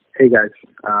Hey guys,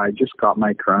 I just got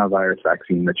my coronavirus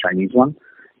vaccine, the Chinese one.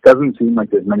 Doesn't seem like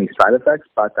there's many side effects,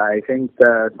 but I think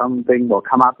something will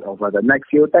come up over the next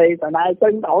few days, and I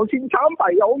think 我先參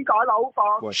備好㗎老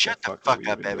闆. Shut the fuck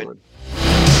up, Evan.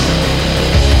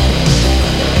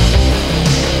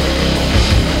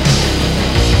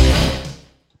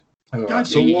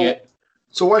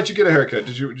 So why'd you get a haircut?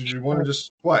 Did you want to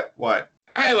just what?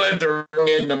 I lit the wrong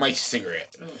end of my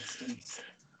cigarette.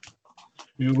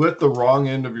 You lit the wrong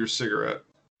end of your cigarette.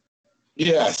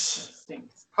 Yes.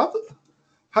 How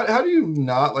do you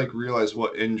not like realize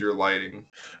what end you're lighting?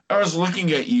 I was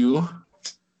looking at you.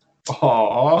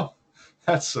 Aw,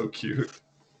 that's so cute.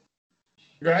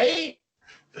 Right?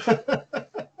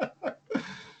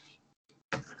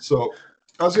 So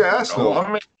I was gonna ask though. I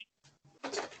mean,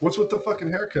 What's with the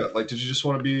fucking haircut? Like, did you just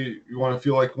want to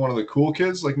feel like one of the cool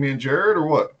kids like me and Jared, or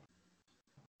what?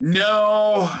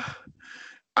 no,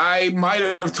 I might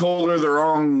have told her the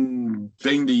wrong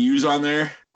thing to use on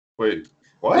there. Wait,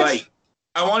 what? Like,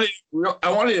 I wanted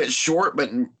it short, but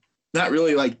not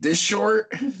really like this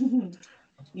short. You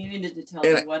needed to tell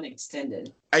her one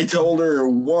extended. I told her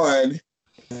one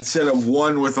instead of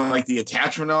one with like the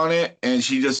attachment on it, and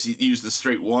she just used the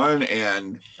straight one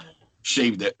and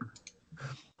shaved it.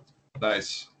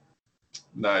 Nice.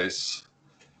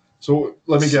 So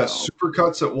let me guess,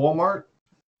 Supercuts at Walmart?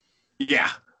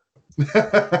 Yeah.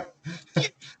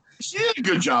 She did a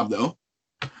good job though.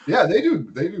 Yeah, they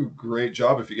do a great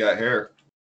job if you got hair.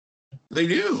 They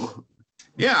do.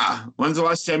 Yeah. When's the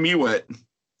last time you went?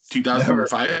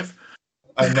 2005?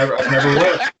 I never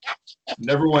went.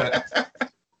 Never went.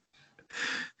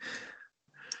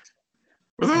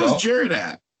 Where the hell's Jared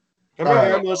at?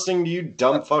 I'm listening to you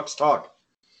dumb fucks talk.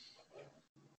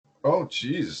 Oh,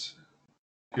 jeez.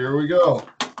 Here we go.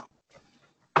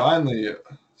 Finally,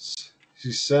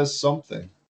 she says something.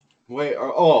 Wait,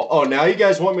 now you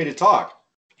guys want me to talk.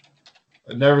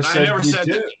 I never said that.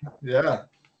 Did. Yeah.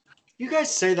 You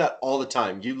guys say that all the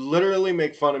time. You literally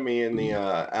make fun of me in the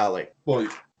alley. Well,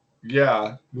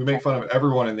 yeah, we make fun of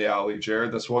everyone in the alley,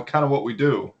 Jared. That's kind of what we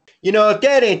do. You know, if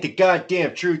that ain't the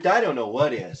goddamn truth, I don't know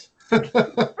what is.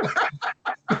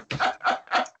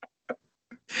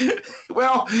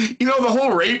 Well, the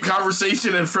whole rape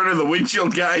conversation in front of the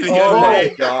windshield guy the Oh other my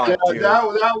day. god!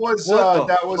 That was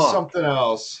fuck? something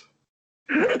else.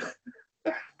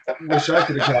 Wish I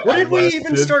could have got. What did we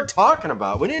even start talking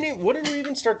about? What did we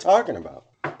even start talking about?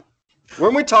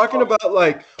 Weren't we talking about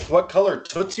like what color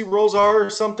Tootsie Rolls are or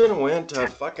something? And went to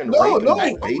fucking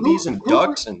raping babies and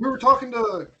ducks and we were talking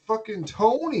to fucking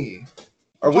Tony.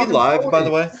 Are we live, by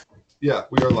the way? Yeah,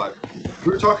 we are live.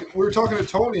 We were talking to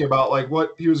Tony about like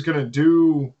what he was gonna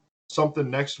do something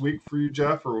next week for you,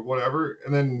 Jeff, or whatever,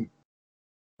 and then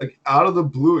like out of the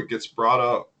blue it gets brought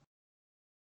up.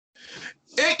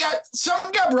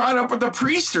 Something got brought up with the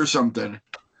priest or something.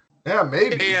 Yeah,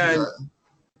 maybe. And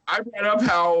I brought up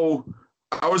how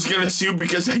I was gonna sue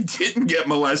because I didn't get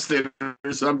molested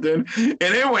or something, and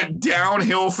it went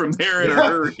downhill from there in a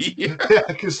hurry. Yeah,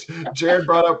 because Jared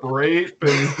brought up rape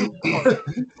and.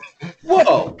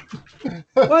 Whoa!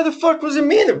 Why the fuck was it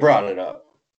me that brought it up?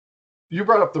 You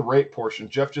brought up the rape portion.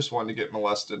 Jeff just wanted to get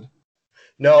molested.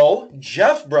 No,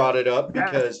 Jeff brought it up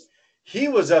because he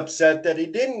was upset that he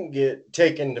didn't get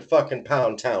taken to fucking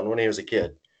Pound Town when he was a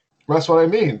kid. That's what I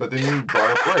mean. But then you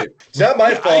brought up rape. It's not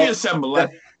my fault. I just said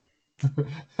molested.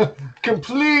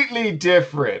 Completely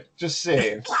different. Just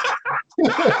saying.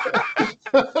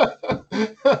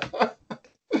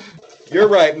 You're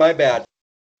right. My bad.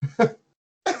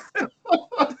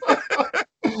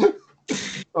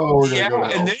 Oh, we're gonna go.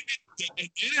 And then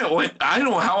it went. I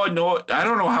don't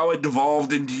know how it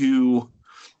devolved into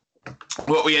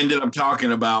what we ended up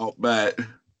talking about, but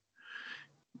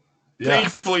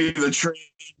thankfully the train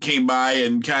came by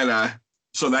and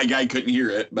so that guy couldn't hear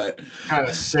it, but kind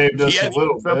of saved us a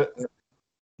little bit.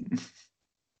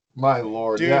 My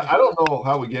lord. Dude. Yeah, I don't know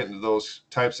how we get into those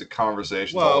types of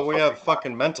conversations. Well, we have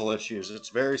fucking mental issues. It's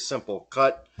very simple.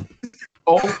 Cut.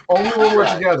 Only when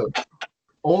we're together.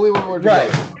 Only when we're together.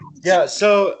 Right. Yeah,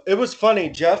 so it was funny,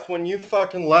 Jeff, when you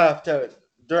fucking left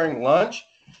during lunch,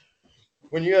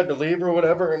 when you had to leave or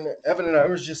whatever, and Evan and I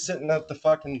was just sitting at the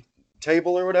fucking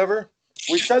table or whatever,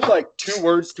 we said like 2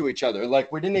 words to each other.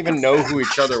 Like we didn't even know who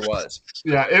each other was.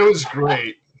 Yeah, it was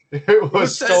great. It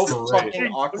was so great. fucking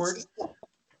awkward.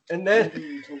 And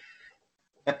then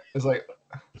It's like,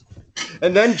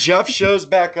 and then Jeff shows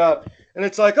back up, and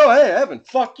it's like, oh, hey, Evan,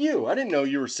 fuck you. I didn't know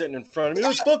you were sitting in front of me. It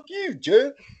was fuck you,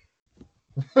 Jeff.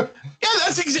 Yeah,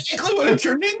 that's exactly what it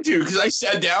turned into. Because I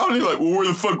sat down and like, well, where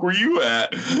the fuck were you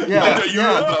at? Yeah, I thought you were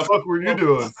what the up. fuck were you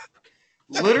doing?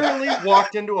 Literally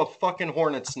walked into a fucking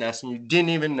hornet's nest and you didn't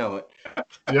even know it.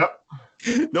 Yep.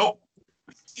 Nope.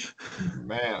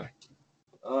 Man.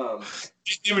 Didn't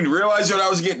even realize what I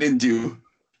was getting into.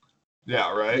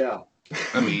 Yeah, right? Yeah.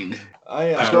 I mean,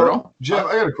 I I don't know. Jeff,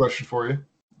 I got a question for you.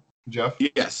 Jeff,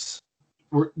 Yes.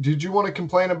 did you want to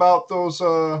complain about those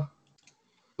other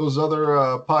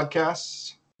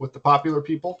podcasts with the popular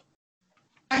people?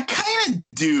 I kind of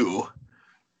do.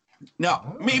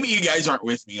 Now, maybe you guys aren't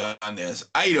with me on this.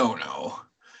 I don't know.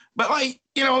 But, like,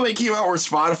 you know, they came out where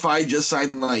Spotify just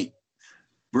signed, like,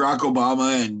 Barack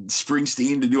Obama and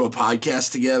Springsteen to do a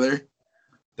podcast together.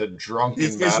 The Did drunken you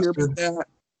guys hear bastard. about that?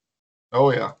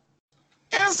 Oh, yeah.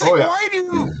 And it's like, Oh, yeah. why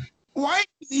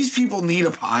do these people need a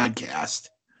podcast?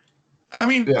 I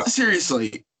mean, Yeah.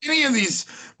 seriously, any of these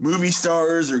movie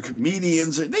stars or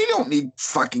comedians, they don't need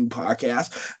fucking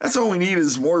podcasts. That's all we need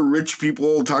is more rich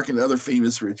people talking to other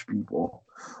famous rich people.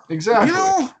 Exactly. You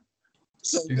know,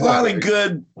 there's a lot Exactly. of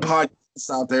good podcasts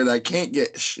out there that can't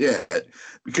get shit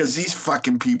because these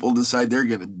fucking people decide they're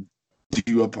going to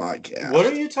do a podcast. What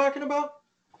are you talking about?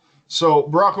 So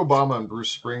Barack Obama and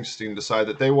Bruce Springsteen decided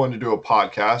that they wanted to do a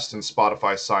podcast, and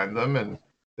Spotify signed them, and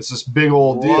it's this big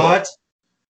old deal. What?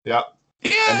 Yeah.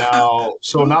 Yeah. And now,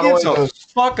 so Who not gives only a does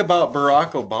fuck about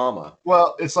Barack Obama?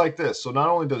 well, it's like this. So not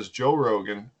only does Joe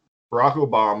Rogan, Barack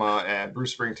Obama, and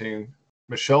Bruce Springsteen,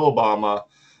 Michelle Obama,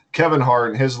 Kevin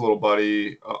Hart, and his little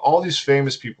buddy, all these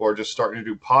famous people are just starting to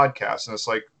do podcasts, and it's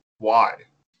like, why?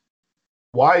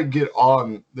 Why get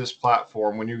on this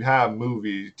platform when you have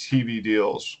movie, TV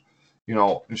deals, you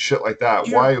know, and shit like that?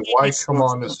 You Why have come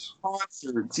on this?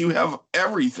 concerts? You have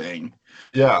everything.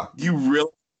 Yeah, You really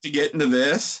have to get into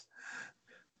this?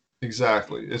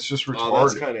 exactly. It's just Oh,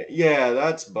 retarded.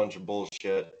 that's a bunch of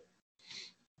bullshit.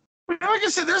 But like I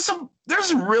said, there's some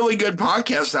really good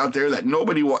podcasts out there that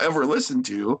nobody will ever listen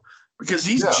to because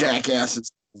these Yeah.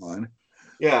 jackasses on.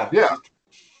 Yeah. Yeah.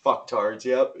 Fucktards.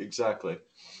 Yep, exactly.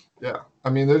 Yeah, I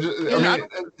mean, they're just.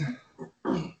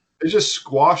 It just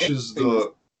squashes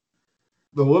the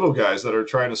little guys that are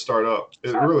trying to start up.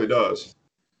 It really does,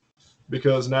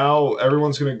 because now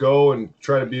everyone's going to go and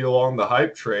try to be along the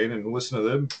hype train and listen to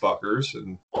them fuckers.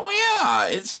 And Well, yeah,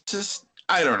 it's just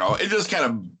I don't know. It just kind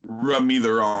of rubbed me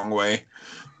the wrong way.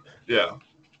 yeah,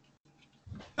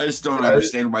 I just don't Yeah,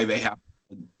 understand why they have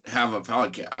a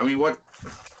podcast. I mean, what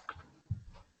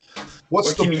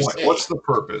what's the can you point? say? What's the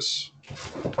purpose?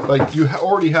 Like, you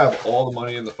already have all the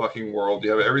money in the fucking world.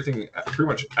 You have everything pretty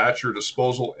much at your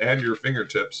disposal and your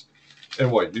fingertips.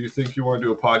 And what, do you think you want to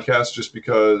do a podcast just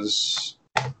because?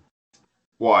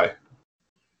 Why?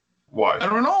 I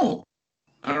don't know.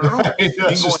 I don't know. That's You can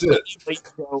just go on it. any late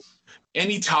show,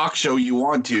 any talk show you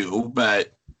want to,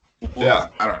 but Yeah.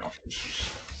 I don't know.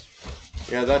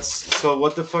 Yeah, so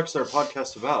what the fuck's their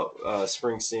podcast about?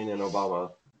 Springsteen and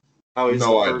Obama. How he's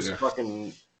No the first idea.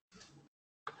 fucking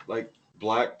like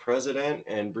black president,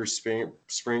 and Bruce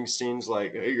Springsteen's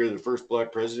like, hey, you're the first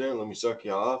black president, let me suck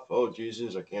you off. Oh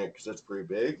Jesus, I can't because that's pretty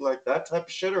big. Like that type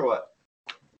of shit, or what?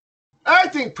 I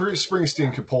think Bruce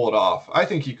Springsteen could pull it off. I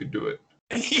think he could do it.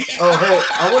 Oh, hey,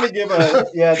 I want to give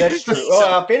yeah, that's true.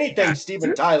 Well, if anything,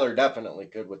 Steven Tyler definitely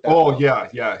could with that. Oh, one.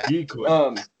 yeah, he could.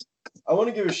 I want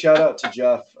to give a shout out to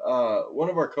Jeff. One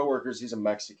of our coworkers, he's a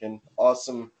Mexican.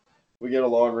 Awesome. We get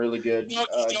along really good.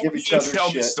 Give each other tell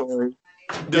shit. the story.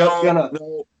 Yep, gonna.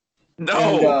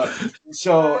 No. And,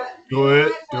 so, Do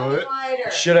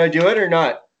it. should I do it or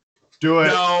not? Do it.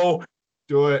 No.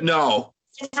 Do it. No.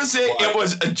 It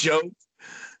was a joke.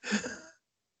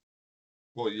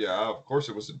 Well, yeah, of course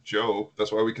it was a joke.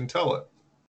 That's why we can tell it.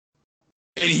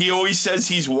 And he always says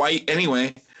he's white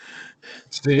anyway.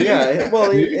 See? Yeah,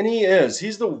 well, See? and he is.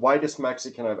 He's the whitest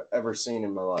Mexican I've ever seen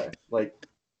in my life. Like,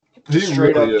 He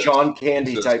straight really up is. John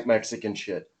Candy Yes. type Mexican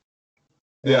shit.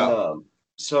 Yeah. And,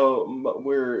 so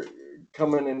we're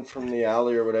coming in from the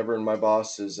alley or whatever, and my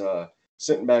boss is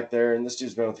sitting back there, and this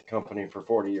dude's been with the company for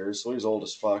 40 years, so he's old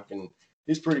as fuck, and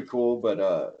he's pretty cool, but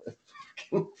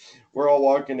we're all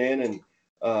walking in,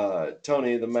 and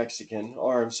Tony, the Mexican,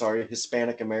 or I'm sorry,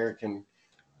 Hispanic American,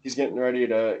 he's getting ready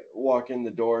to walk in the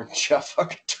door, and Jeff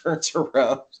fucking turns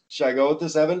around. Should I go with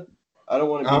this, Evan? I don't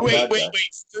want to be the bad guy.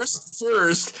 Wait.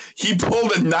 First, he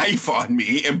pulled a knife on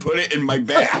me and put it in my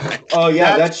bag. Oh,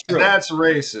 yeah, that's true. That's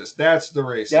racist. That's the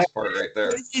racist part right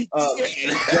there.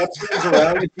 Jeff turns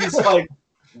around and he's like,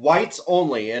 whites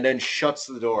only, and then shuts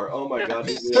the door. Oh my god,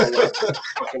 we all laughed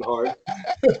fucking hard.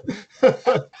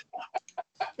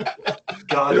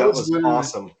 God, It that was was literally-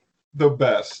 awesome. The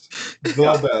best.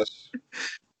 The best.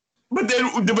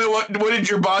 But what did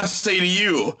your boss say to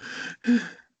you?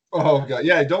 Oh, God.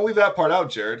 Yeah, don't leave that part out,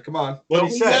 Jared. Come on. What Don't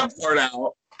he leave said? that part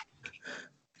out.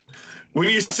 When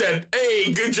you said,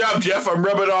 "Hey, good job, Jeff, I'm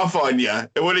rubbing off on you," and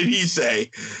what did he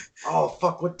say? Oh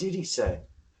fuck! What did he say?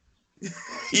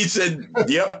 He said,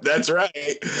 "Yep, that's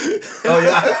right." Oh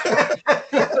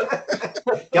yeah,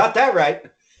 got that right.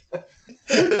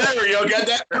 There we go. Got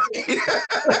that right.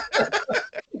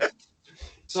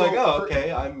 It's like, oh,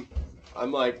 okay.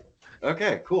 I'm like,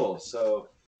 okay, cool. So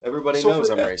everybody knows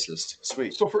I'm racist.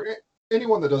 Sweet. So for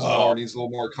anyone that doesn't know or needs a little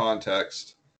more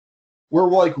context, we're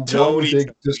like one Tony.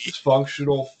 big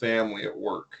dysfunctional family at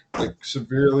work. Like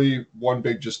severely one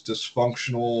big just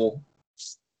dysfunctional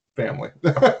family.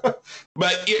 But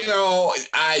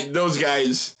those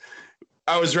guys.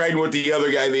 I was riding with the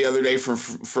other guy the other day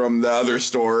from the other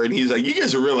store, and he's like, "You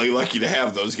guys are really lucky to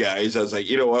have those guys." I was like,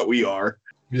 "You know what? We are."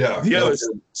 Yeah. The others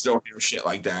don't do shit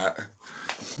like that.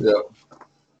 Yeah.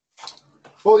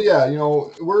 Well, yeah,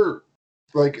 we're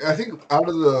like, I think out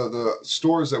of the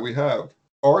stores that we have,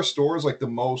 our store is like the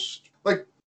most, like,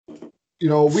 we do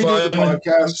the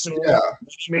podcast. Yeah.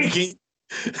 Making.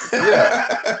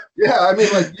 Yeah. Yeah. I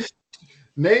mean, like,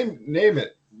 name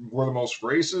it. We're the most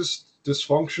racist,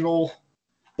 dysfunctional,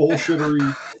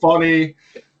 bullshittery, funny,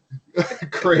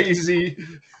 crazy.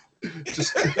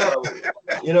 Just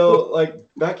like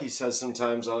Becky says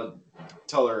sometimes, I'll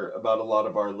tell her about a lot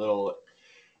of our little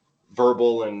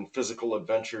verbal and physical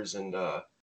adventures, and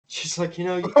she's like,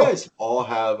 you guys all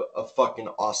have a fucking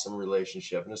awesome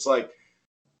relationship, and it's like,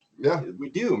 yeah, we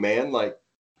do, man. Like,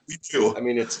 we do. I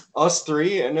mean, it's us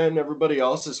three, and then everybody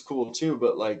else is cool too,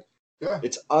 but like, yeah,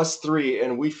 it's us three,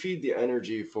 and we feed the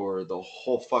energy for the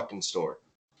whole fucking store.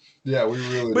 Yeah, we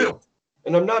really do.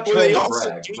 And I'm not trying to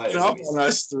brag. But up on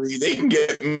us three, they can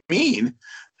get mean.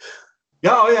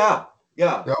 Yeah, oh yeah.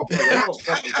 Yeah. No. They don't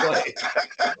fucking play.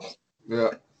 Yeah.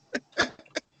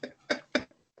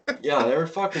 Yeah, they're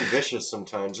fucking vicious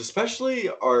sometimes. Especially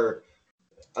I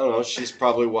don't know, she's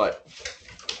probably what?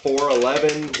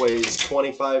 4'11", weighs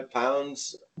 25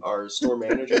 pounds, our store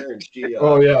manager, and she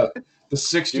oh yeah. The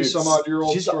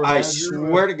 60-some-odd-year-old store manager. I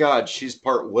swear to God, she's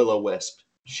part Will-O-Wisp.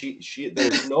 She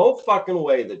there's no fucking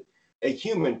way that a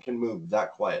human can move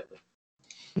that quietly.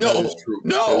 No, that is true.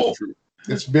 No. That is true.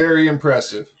 It's very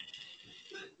impressive.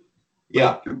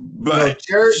 Yeah. But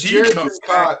Jared's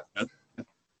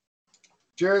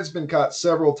been caught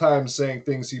several times saying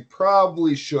things he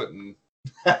probably shouldn't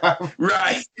have.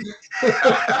 Right.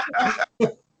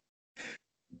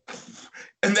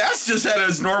 And that's just at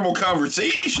his normal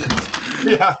conversation.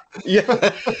 Yeah.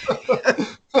 Yeah.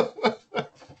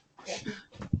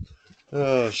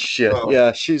 Oh shit! Oh.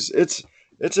 Yeah,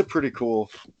 it's a pretty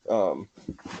cool.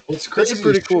 What's crazy? It's a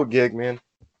pretty cool gig, man.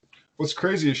 What's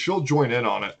crazy is she'll join in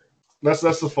on it. That's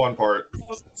the fun part.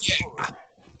 Yeah.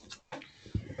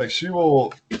 Like she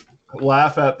will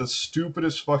laugh at the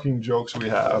stupidest fucking jokes we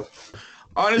have.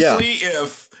 Honestly,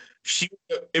 if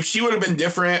she would have been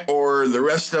different, or the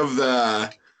rest of the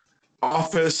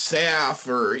office staff,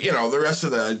 or the rest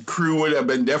of the crew would have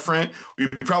been different, we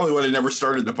probably would have never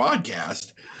started the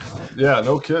podcast. Yeah,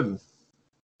 no kidding.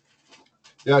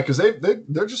 Yeah, because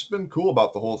they're just been cool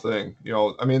about the whole thing.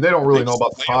 I mean, they don't really know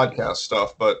about the podcast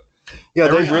stuff, but yeah,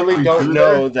 they really don't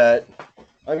know that.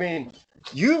 I mean,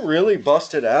 you really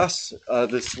busted ass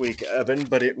this week, Evan,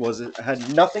 but it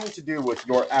had nothing to do with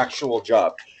your actual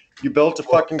job. You built a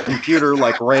fucking computer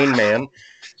like Rain Man,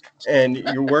 and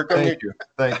you work on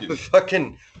Thank you.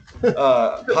 fucking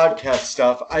podcast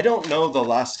stuff. I don't know the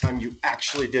last time you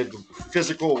actually did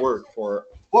physical work for.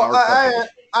 Well,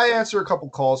 I answer a couple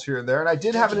calls here and there, and I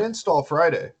did have an install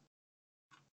Friday.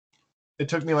 It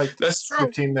took me like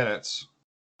 15 minutes.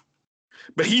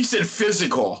 But he said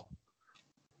physical.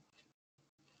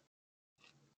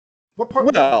 What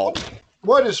part? Well,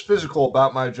 what is physical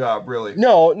about my job, really?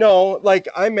 No, like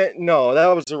I meant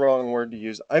that was the wrong word to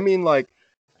use. I mean, like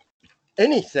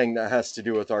anything that has to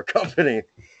do with our company.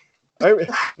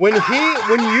 When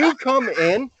you come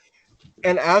in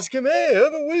and ask him, "Hey,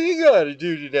 Evan, what do you got to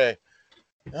do today?"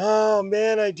 "Oh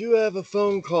man, I do have a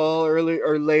phone call early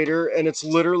or later," and it's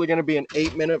literally going to be an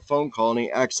 8-minute phone call, and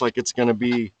he acts like it's going to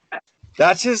be.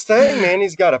 That's his thing, man.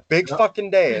 He's got a big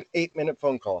fucking day, an 8-minute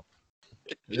phone call.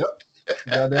 Yep.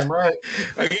 Goddamn right.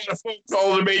 I got a phone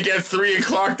call to make at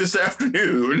 3:00 this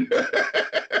afternoon.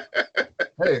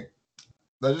 Hey,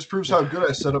 that just proves how good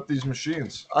I set up these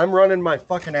machines. I'm running my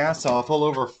fucking ass off all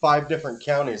over 5 different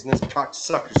counties, and this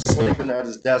cocksucker's sleeping at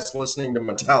his desk listening to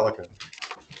Metallica.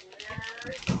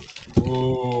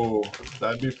 Ooh,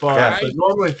 that'd be fun. Yeah, but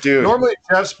normally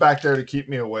Jeff's back there to keep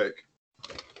me awake.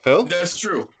 Who? That's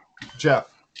true. Jeff.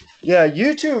 Yeah,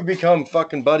 you two have become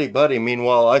fucking buddy.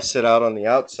 Meanwhile, I sit out on the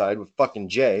outside with fucking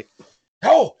Jay.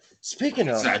 Oh, speaking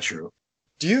of, It's not true.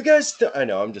 do you guys? I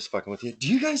know I'm just fucking with you. Do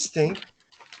you guys think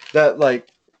that like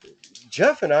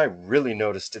Jeff and I really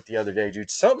noticed it the other day, dude.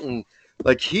 Something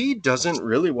like he doesn't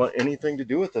really want anything to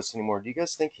do with us anymore. Do you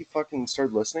guys think he fucking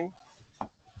started listening?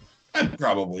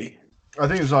 Probably. I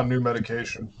think he's on new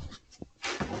medication.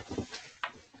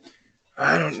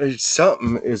 I don't know.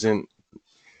 Something isn't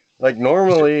like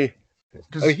normally.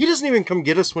 I mean, he doesn't even come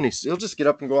get us when he'll just get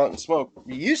up and go out and smoke.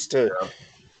 He used to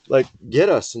like get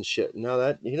us and shit. Now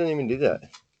that he doesn't even do that.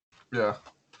 Yeah.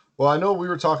 Well, I know we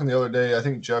were talking the other day. I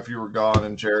think Jeff, you were gone,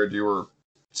 and Jared, you were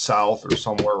south or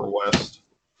somewhere west.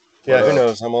 Yeah, But, who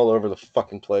knows? I'm all over the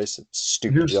fucking place. It's a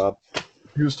stupid job.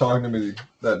 He was talking to me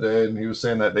that day, and he was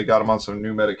saying that they got him on some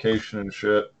new medication and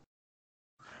shit.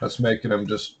 That's making him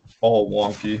just all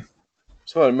wonky.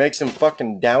 So it makes him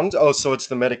fucking down. Oh, so it's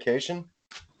the medication?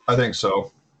 I think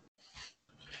so.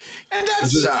 And that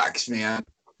sucks, man.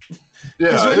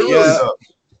 Yeah, it really Yeah. does.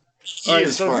 He All right,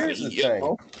 is so funny, here's the you thing.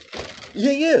 know?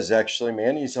 Yeah, he is actually,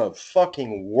 man. He's a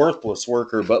fucking worthless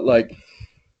worker, but like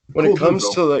when Cool it comes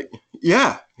dude, to like,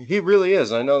 yeah, he really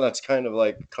is. I know that's kind of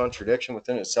like contradiction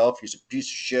within itself. He's a piece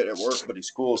of shit at work, but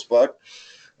he's cool as fuck.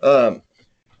 I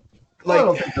Like,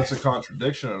 don't think that's a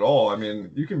contradiction at all. I mean,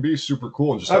 you can be super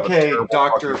cool and just have a okay, terrible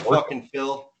Dr. fucking work. fucking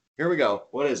Phil. Here we go.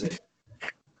 What is it?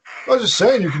 I was just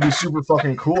saying you can be super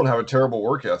fucking cool and have a terrible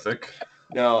work ethic.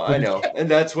 No, I know. And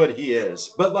that's what he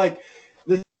is. But like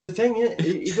the thing is,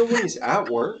 even when he's at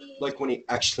work, like when he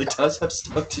actually does have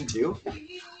stuff to do,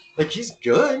 like he's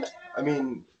good. I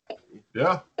mean,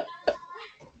 Yeah.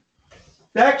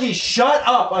 Becky, shut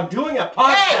up. I'm doing a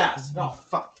podcast. Oh,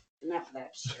 fuck. Enough of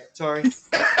that shit. Sorry.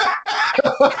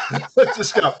 That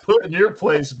just got put in your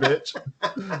place, bitch.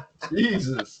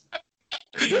 Jesus.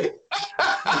 Dude,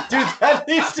 that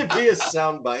needs to be a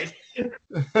soundbite.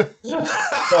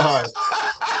 God.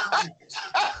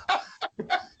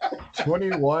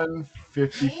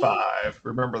 21:55.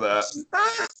 Remember that.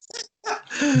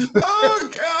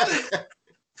 Oh God!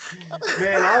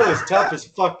 Man, I was tough as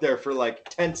fuck there for like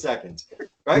 10 seconds.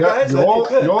 Right, Yeah, guys? I did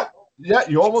good.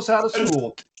 you almost had a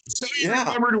school, So you Yeah.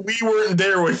 remembered we weren't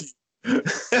there with you.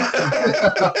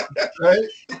 right?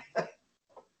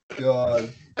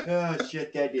 God. Oh,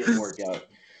 shit, that didn't work out.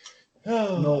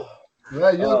 Oh. No.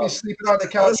 Yeah, you'll be sleeping on the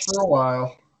couch for a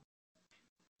while.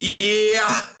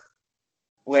 Yeah.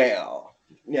 Well,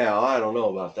 yeah, I don't know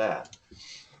about that.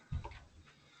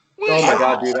 Oh my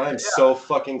god, dude, I'm so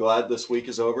fucking glad this week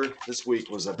is over. This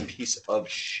week was a piece of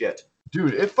shit.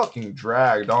 Dude, it fucking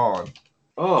dragged on.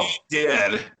 Oh,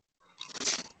 It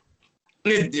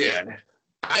did.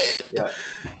 yeah.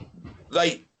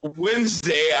 Like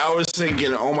Wednesday, I was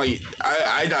thinking, oh my,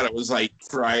 I thought it was like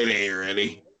Friday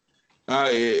already.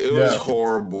 It was Yeah.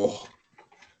 horrible.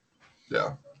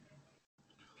 Yeah.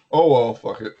 Oh well,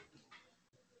 fuck it.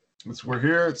 We're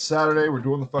here. It's Saturday. We're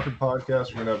doing the fucking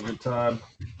podcast. We're gonna have a good time.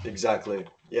 Exactly.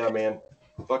 Yeah, man.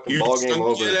 Fucking You ball game drunk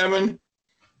over. yet, Evan?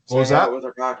 What was Hang out that? with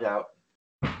our cock out.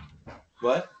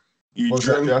 What? You What was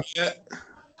that, drunk yet?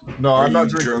 No, Are I'm not you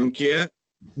drinking. drunk yet?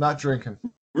 Not drinking.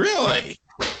 Really?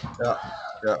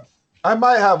 I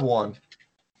might have one,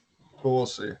 but we'll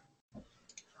see.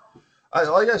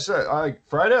 Like I said,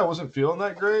 Friday I wasn't feeling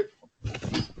that great.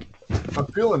 I'm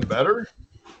feeling better,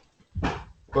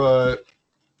 but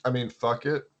I mean, fuck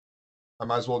it. I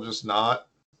might as well just not.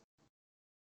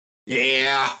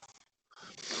 Yeah.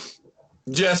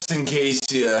 Just in case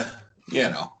you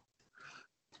know.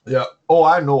 Yeah. Oh,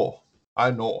 I know,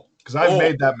 because I've Oh,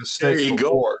 made that mistake there you go.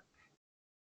 before.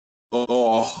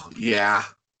 Oh, yeah.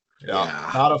 Yeah.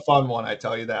 Yeah. Not a fun one, I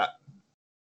tell you that.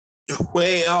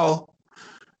 Well,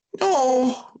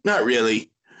 no, not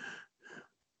really.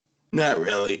 Not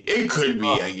really. It could be,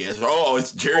 I guess. Oh,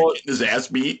 it's Jared getting his ass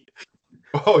beat.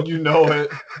 Oh, you know it.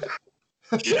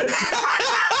 You'd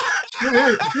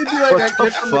be like that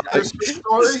kid from the Christmas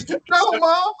Story. No,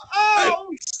 Mom.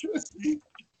 Oh.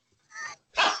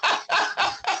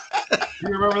 You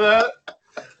remember that?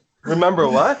 Remember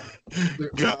what?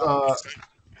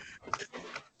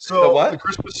 So The what? the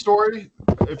Christmas Story.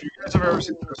 If you guys have ever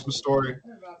seen the Christmas Story,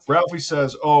 Ralphie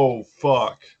says, "Oh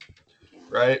fuck,"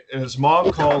 right? And his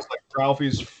mom calls like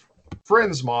Ralphie's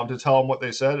friend's mom to tell him what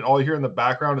they said, and all you hear in the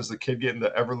background is the kid getting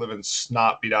the ever living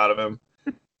snot beat out of him,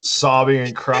 sobbing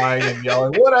and crying and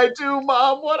yelling, "What I do,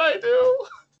 Mom? What I do?"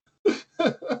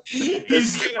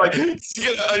 He's gonna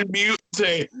unmute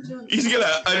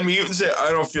and say,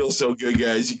 I don't feel so good,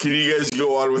 guys. Can you guys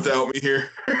go on without me here?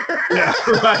 Yeah,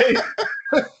 right.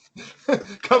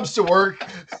 Comes to work,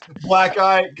 black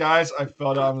eye, guys. I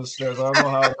fell down the stairs. I don't know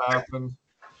how it happened.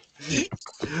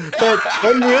 But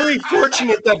I'm really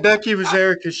fortunate that Becky was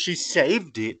there because she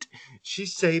saved it. She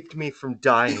saved me from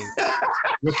dying.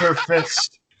 With her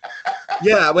fist.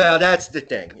 Yeah, well, that's the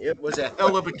thing. It was a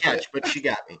hell of a catch, but she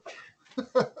got me.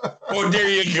 Oh, there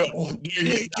you go. There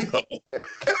you go.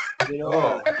 You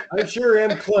know, I sure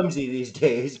am clumsy these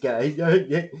days, guys.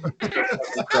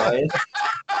 Crying.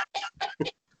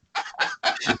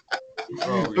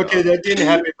 Oh, God. Okay, that didn't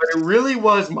happen, but it really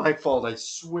was my fault. I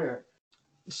swear.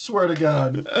 Swear to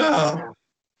God. Oh,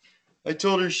 I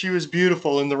told her she was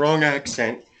beautiful in the wrong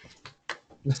accent.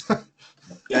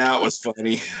 that was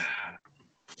funny.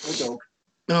 I don't.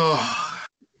 Oh,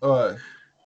 All right.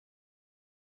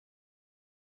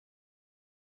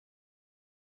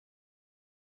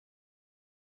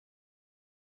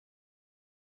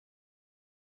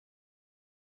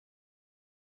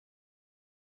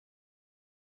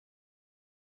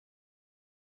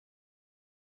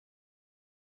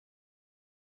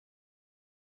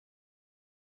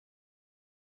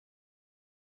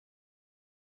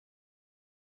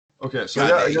 Okay, so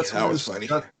God I dang, got some that news, was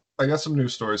funny. I got some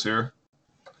news stories here.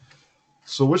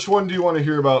 So which one do you want to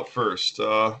hear about first?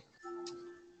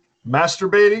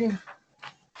 Masturbating,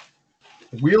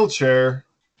 wheelchair,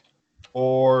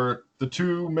 or the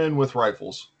two men with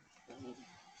rifles?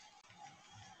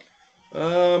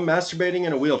 Masturbating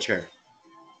in a wheelchair.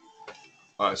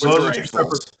 All right, so With those are two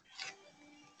rifles. separate.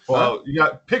 Well, you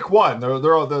got pick one. They're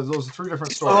all those are three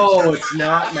different stories. Oh, it's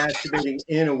not masturbating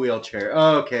in a wheelchair.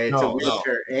 Okay, it's a No, no.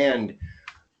 wheelchair and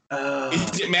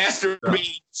Is it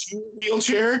masturbating to a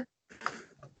wheelchair?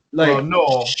 like no,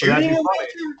 but that'd shooting be a funny.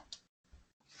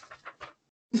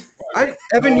 wheelchair?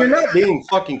 Evan, you're not being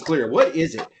fucking clear. What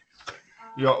is it?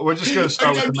 We're just gonna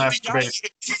start with the masturbation.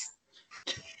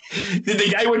 Did the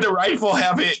guy with the rifle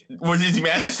have it? Was he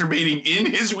masturbating in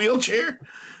his wheelchair?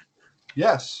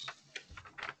 Yes.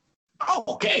 Oh,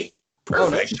 okay.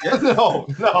 Perfect. No.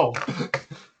 All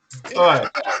right.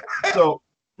 So,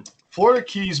 Florida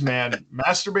Keys man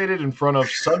masturbated in front of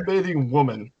sunbathing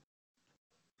woman.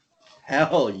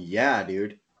 Hell yeah,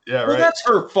 dude. Yeah, Well, right. that's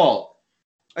her fault.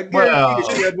 I guarantee Well-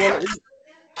 you she had one.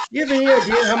 You have any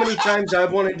idea how many times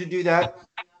I've wanted to do that?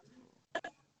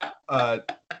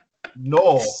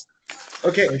 No.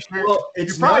 Okay, Well,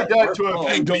 it's you probably not done our it to a fault.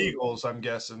 few beagles, I'm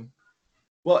guessing.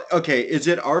 Well, okay, is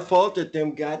it our fault that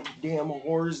them goddamn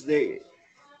whores they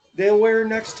wear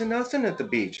next to nothing at the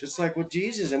beach? It's like, well,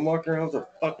 Jesus, I'm walking around with a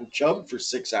fucking chub for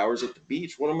 6 hours at the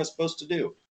beach. What am I supposed to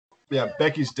do? Yeah,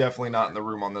 Becky's definitely not in the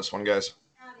room on this one, guys.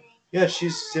 Yeah,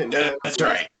 she's sitting there. That's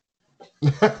right.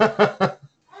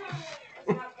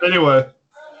 Anyway,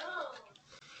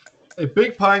 a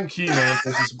Big Pine Key man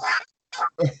faces.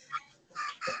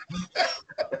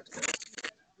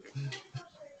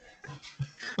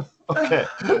 Okay.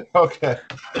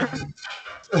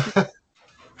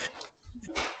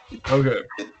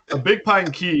 A Big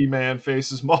Pine Key man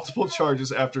faces multiple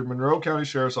charges after Monroe County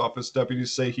Sheriff's Office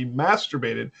deputies say he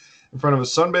masturbated in front of a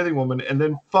sunbathing woman and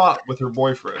then fought with her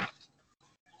boyfriend.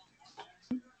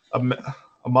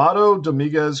 Amado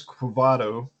Dominguez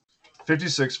Covado,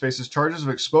 56, faces charges of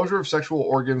exposure of sexual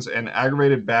organs and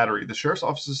aggravated battery. The sheriff's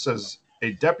office says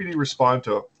a deputy responded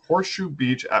to Horseshoe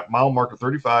Beach at mile marker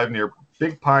 35 near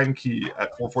Big Pine Key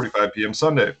at 4:45 p.m.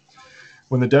 Sunday.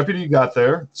 When the deputy got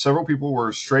there, several people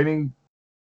were straining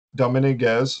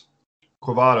Dominguez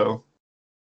Covado.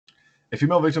 A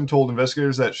female victim told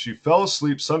investigators that she fell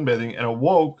asleep sunbathing and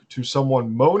awoke to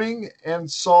someone moaning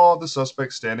and saw the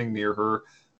suspect standing near her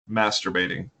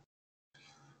masturbating.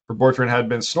 Her boyfriend had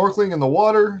been snorkeling in the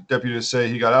water. Deputies say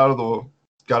he got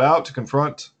out to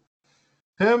confront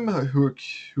him, who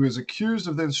is accused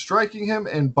of then striking him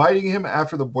and biting him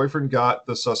after the boyfriend got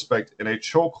the suspect in a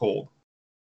chokehold.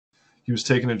 He was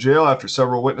taken to jail after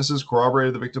several witnesses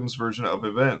corroborated the victim's version of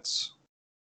events.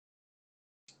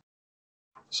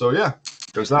 So yeah,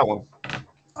 there's that one.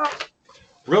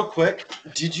 Real quick,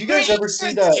 did you guys ever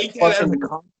see that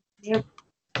fucking...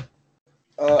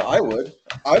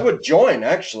 I would join,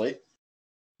 actually.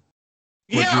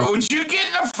 Yeah, would you get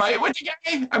in a fight with the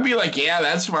guy? I'd be like, yeah,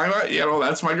 that's my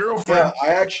girlfriend. Yeah, I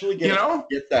actually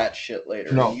get that shit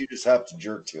later. No. You just have to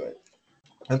jerk to it.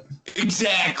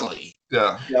 Exactly.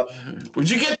 Yeah. Yep. Would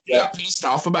you get pissed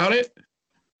off about it?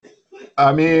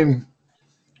 I mean,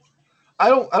 I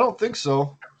don't think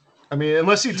so. I mean,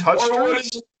 unless he touched her,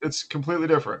 it's completely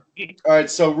different. All right,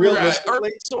 so Or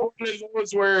realistically, it's one of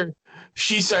those where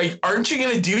she's like, aren't you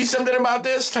going to do something about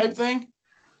this type thing?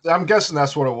 I'm guessing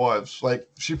that's what it was. Like,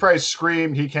 she probably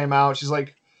screamed, he came out. She's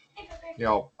like,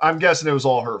 I'm guessing it was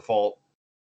all her fault.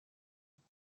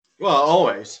 well,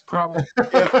 always. Probably.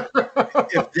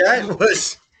 If that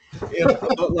was,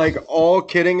 like, all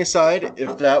kidding aside,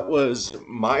 if that was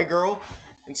my girl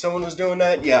and someone was doing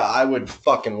that, yeah, I would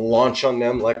fucking launch on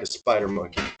them like a spider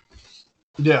monkey.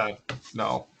 Yeah,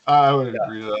 no. I would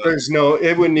agree to that.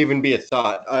 It wouldn't even be a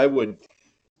thought. I would,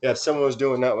 if someone was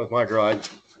doing that with my girl, I'd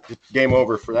game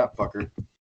over for that fucker.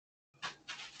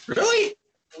 Really?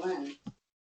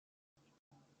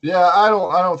 Yeah, I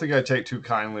don't think I take too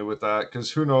kindly with that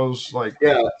because who knows? Like,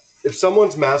 Yeah, if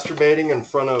someone's masturbating in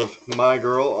front of my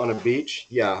girl on a beach,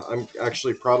 yeah, I'm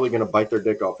actually probably gonna bite their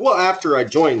dick off. Well, after I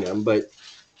join them, but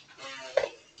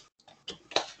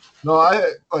no,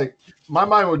 I like my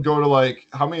mind would go to like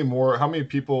how many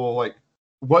people like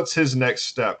what's his next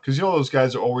step? Because you know those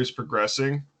guys are always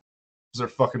progressing because they're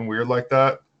fucking weird like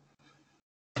that.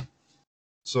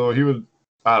 So he would,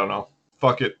 I don't know.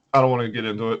 Fuck it, I don't want to get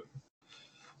into it.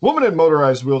 Woman in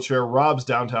motorized wheelchair robs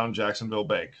downtown Jacksonville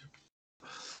bank.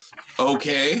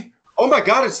 Okay. oh my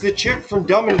god, it's the chick from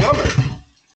Dumb and Dumber.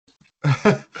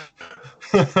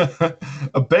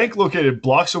 A bank located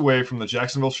blocks away from the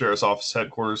Jacksonville Sheriff's Office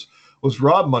headquarters was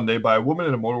robbed Monday by a woman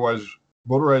in a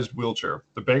motorized wheelchair.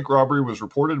 The bank robbery was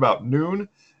reported about noon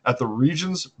at the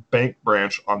Regions Bank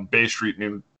branch on Bay Street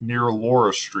near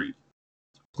Laura Street.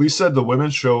 Police said the woman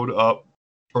showed up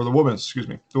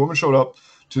to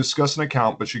discuss an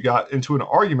account, but she got into an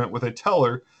argument with a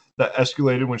teller that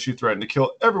escalated when she threatened to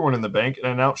kill everyone in the bank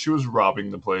and announced she was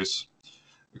robbing the place.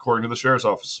 According to the sheriff's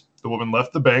office, the woman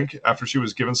left the bank after she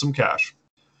was given some cash,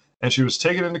 and she was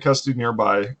taken into custody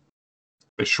nearby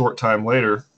a short time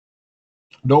later.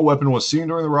 No weapon was seen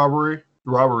during the robbery,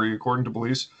 according to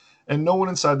police, and no one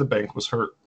inside the bank was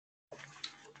hurt.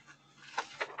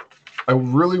 I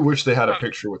really wish they had a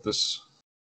picture with this,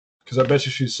 because I bet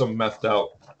you she's some methed out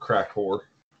crack whore.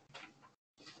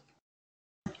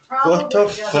 What the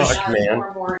fuck,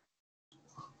 man?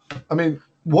 I mean,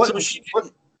 what? So she-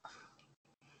 what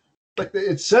like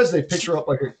it says they picked her up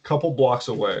like a couple blocks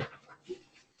away.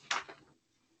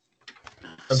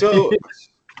 So,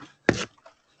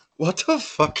 what the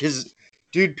fuck is,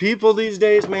 dude? People these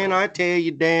days, man. I tell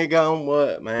you, daggone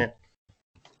what, man.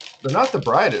 They're not the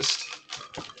brightest.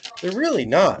 They're really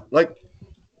not. Like,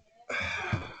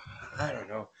 I don't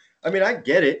know. I mean, I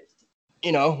get it.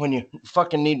 You know, when you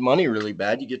fucking need money really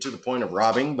bad, you get to the point of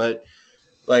robbing. But,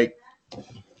 like,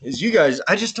 as you guys,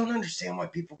 I just don't understand why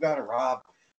people gotta rob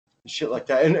and shit like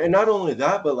that. And not only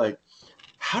that, but, like,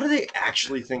 how do they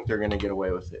actually think they're gonna get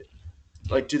away with it?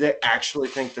 Like, do they actually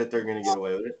think that they're gonna get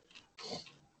away with it?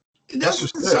 It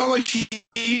doesn't sound like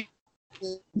she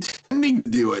intending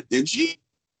to do it, did she?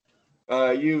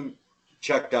 You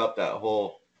checked out that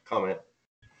whole comment.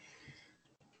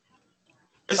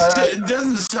 It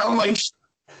doesn't sound like she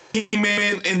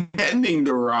made it intending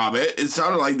to rob it. It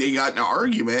sounded like they got in an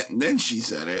argument and then she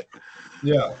said it.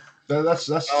 Yeah, that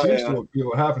seems to be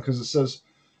what happened because it says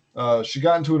she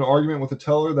got into an argument with a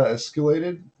teller that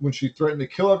escalated when she threatened to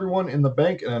kill everyone in the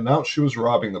bank and announced she was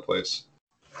robbing the place.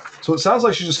 So it sounds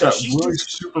like she just got really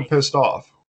super pissed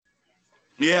off.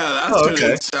 Yeah, that's what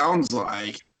it sounds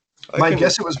like. My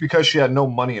guess it was because she had no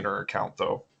money in her account,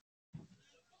 though.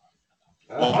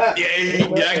 Well, I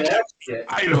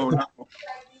don't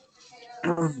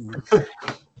know.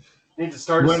 Need to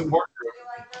start a support group.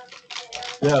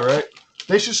 Yeah, right.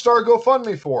 They should start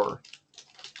GoFundMe for her.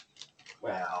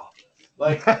 Wow.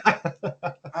 Like, I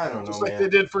don't know, just like man. they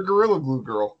did for Gorilla Glue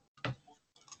Girl.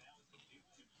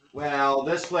 Well,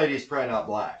 this lady's probably not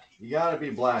black. You gotta be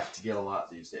black to get a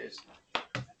lot these days.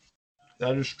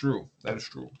 That is true. That is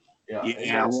true.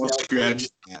 Yeah, we'll scratch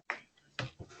that.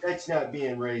 That's not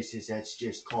being racist. That's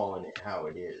just calling it how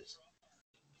it is.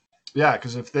 Yeah,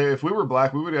 because if we were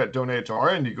black, we would have donated to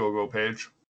our Indiegogo page.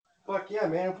 Fuck yeah,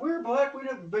 man. If we were black, we'd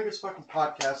have the biggest fucking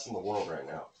podcast in the world right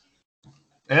now.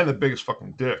 And the biggest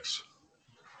fucking dicks.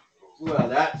 Well,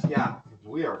 yeah.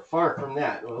 We are far from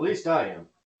that. Well, at least I am.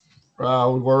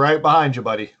 We're right behind you,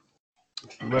 buddy.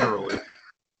 Literally.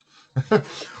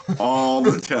 All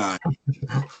the time.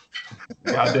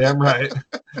 Goddamn right.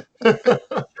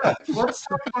 Let's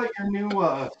talk about your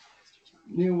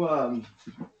new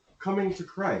coming to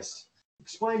Christ.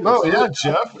 Explain this. Oh, yeah,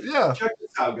 Jeff. Yeah. Check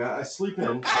this out, guys. I sleep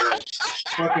in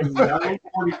fucking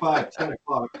 9:45, 10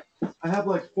 o'clock. I have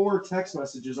like 4 text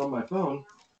messages on my phone,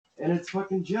 and it's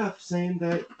fucking Jeff saying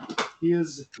that he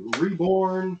is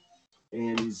reborn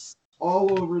and he's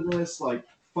all over this like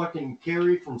fucking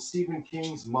Carrie from Stephen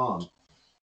King's mom.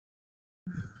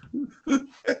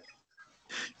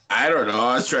 I don't know.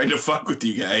 I was trying to fuck with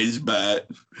you guys, but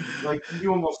Like, did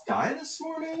you almost die this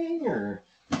morning, or?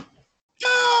 no,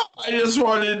 I just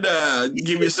wanted to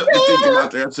give you something to think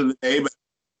about the rest of the day. But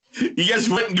you guys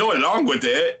wouldn't go along with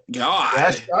it.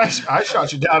 God. I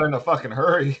shot you down in a fucking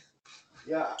hurry.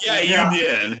 Yeah. Yeah, you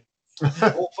did.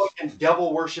 Whole fucking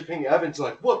devil worshipping Evan's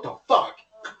like, what the fuck?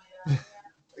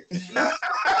 But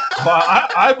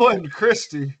I blamed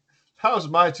Christy. How's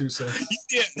my 2 cents?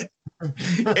 You did.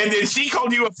 And then she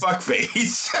called you a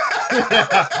fuckface.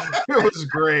 Yeah, it was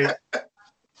great.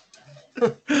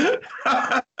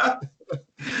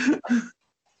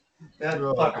 That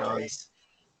Oh, fuck God. face.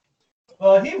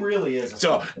 Well, he really is.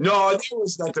 So, no, there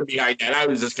was nothing behind that. I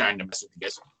was just kind of messing with you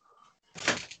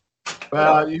guys.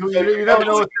 Well, you never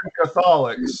know with them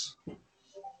Catholics.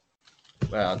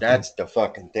 Wow, that's the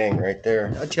fucking thing right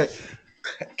there. I tell you,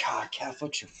 God,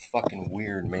 Catholics are fucking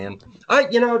weird, man. Jeff,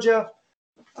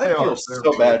 I They feel are. so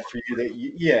They're bad for you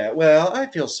that I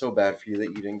feel so bad for you that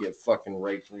you didn't get fucking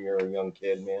raped when you were a young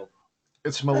kid, man.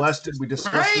 It's molested. We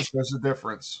discussed this. There's a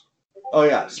difference. Oh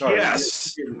yeah, sorry.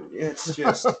 Yes. It's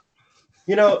just,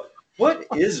 what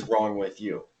is wrong with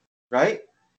you, right?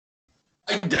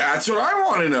 That's what I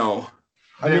want to know.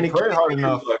 I mean, it pray can't hard be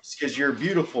enough. because you're a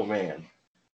beautiful man.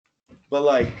 But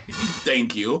like,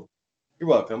 Thank you. you're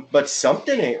welcome. But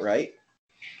something ain't right.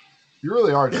 You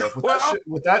really are, Jeff. With, Well-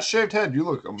 with that shaved head, you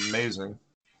look amazing.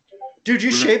 Dude,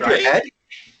 you shaved your Right? head?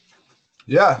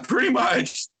 Yeah, Pretty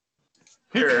much.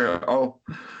 Here,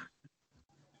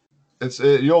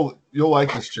 you'll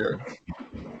like this, Jared.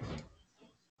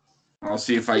 I'll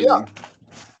see if I can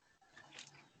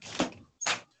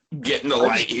get in the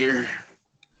light here.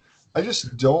 I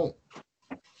just don't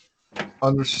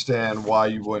understand why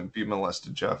you wouldn't be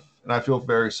molested, Jeff. And I feel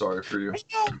very sorry for you.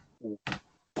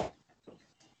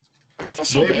 That's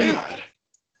so Maybe- bad.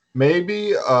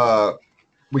 Maybe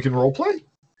we can role play?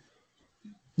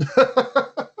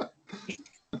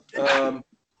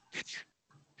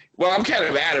 Well, I'm kind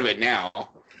of out of it now.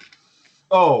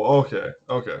 Oh, okay.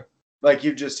 Like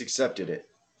you just accepted it.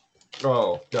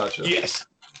 Oh, gotcha. Yes.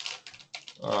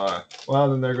 Well,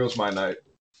 then there goes my night.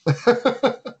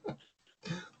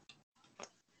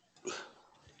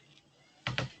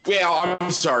 Well,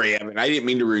 I'm sorry, Evan. I didn't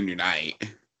mean to ruin your night.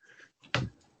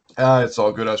 It's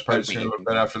all good. I was probably just going to go to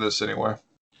bed after this anyway.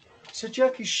 So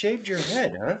Jeff, you shaved your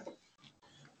head, huh?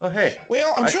 Oh hey,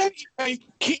 Well, I'm trying to get my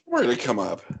camera to come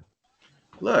up.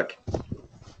 look.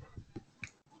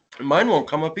 Mine won't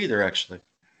come up either, actually.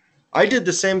 I did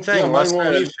the same thing. Yeah, mine last won't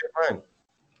night I either. shaved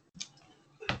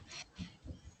mine.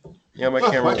 Yeah, my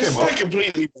Well, camera. okay, It's well- not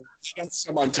completely. Got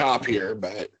some on top here,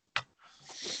 but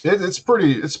It's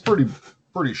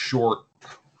pretty short.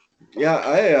 Yeah,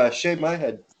 I shaved my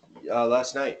head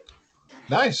last night.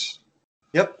 Nice.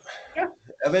 Yep. Yeah.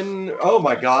 Evan, oh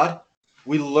my God.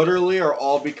 We literally are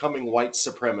all becoming white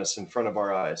supremacists in front of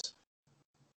our eyes.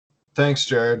 Thanks,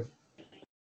 Jared.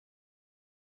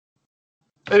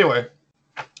 Anyway,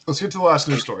 let's get to the last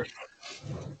news story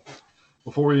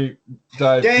before we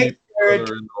dive Thanks, deep Jared.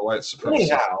 further into the white supremacy.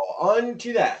 Anyhow, on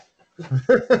to that.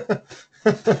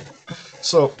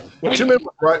 So, two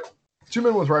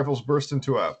men with rifles burst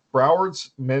into a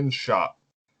Broward's men's shop.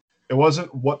 It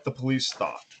wasn't what the police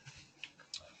thought.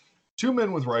 Two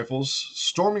men with rifles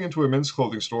storming into a men's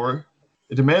clothing store.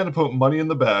 A demand to put money in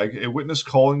the bag. A witness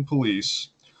calling police.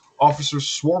 Officers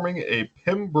swarming a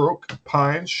Pembroke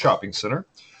Pines shopping center.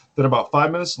 Then about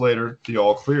 5 minutes later, the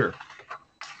all clear.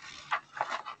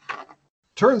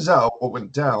 Turns out what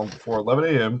went down before 11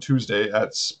 a.m. Tuesday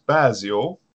at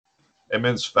Spazio, a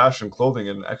men's fashion clothing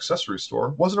and accessory store,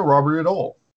 wasn't a robbery at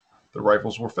all. The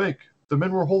rifles were fake. The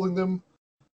men were holding them,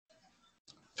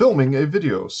 filming a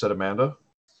video, said Amanda,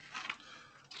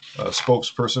 a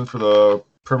spokesperson for the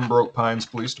Pembroke Pines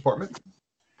Police Department.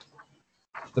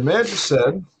 The manager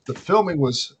said the filming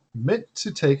was meant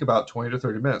to take about 20 to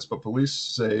 30 minutes, but police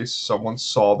say someone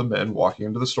saw the men walking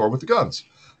into the store with the guns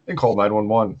and called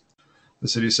 911. The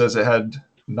city says it had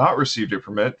not received a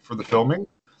permit for the filming.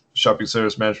 The shopping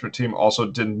center's management team also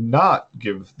did not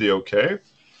give the okay.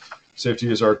 Safety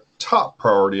is our top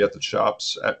priority at the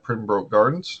shops at Pembroke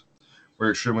Gardens.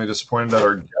 We're extremely disappointed that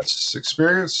our guests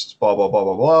experienced blah, blah, blah,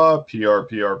 blah, blah, PR.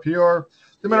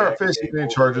 The men aren't facing any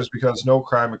charges because no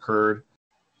crime occurred.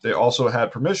 They also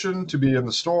had permission to be in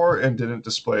the store and didn't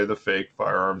display the fake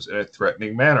firearms in a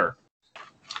threatening manner.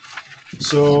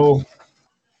 So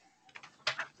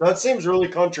That seems really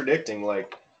contradicting.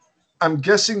 Like, I'm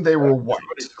guessing they were white.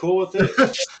 everybody's cool with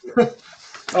it.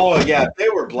 Oh yeah, if they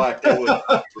were black, they would.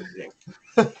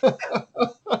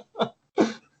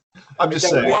 I'm just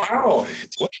saying. wow,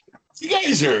 you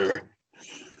guys are.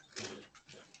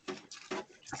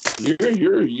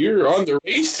 You're on the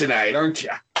race tonight, aren't you?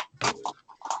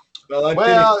 Well, I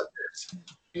Well,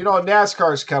 you know,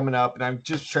 NASCAR's coming up, and I'm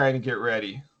just trying to get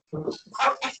ready. that's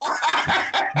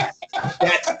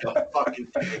the fucking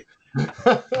thing.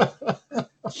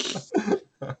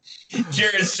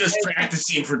 Jared's just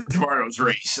practicing for tomorrow's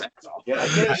race. That's all. Yeah, I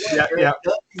guess Yeah, there's yeah.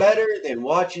 nothing better than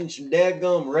watching some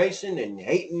dadgum racing and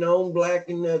hating on black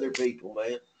and other people,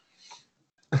 man.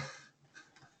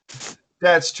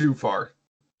 That's too far.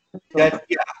 Yeah.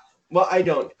 Well, I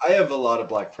don't. I have a lot of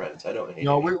black friends. I don't hate.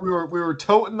 No, we were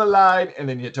toting the line, and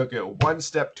then you took it one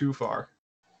step too far.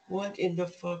 What in the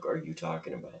fuck are you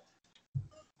talking about?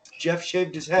 Jeff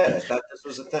shaved his head. I thought this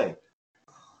was a thing.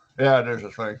 Yeah, there's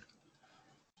a thing.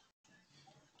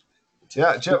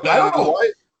 Yeah, Jeff. I don't know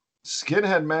why.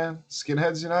 Skinhead, man.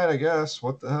 Skinheads unite, I guess.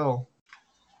 What the hell?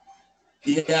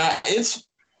 Yeah, it's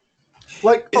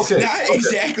Like, it's okay, not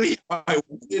exactly how I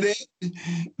wanted it,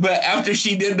 but after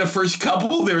she did the first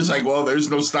couple, there was like, well, there's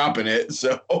no stopping it.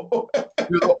 So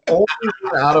you're the only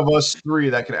one out of us three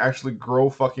that can actually grow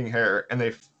fucking hair, and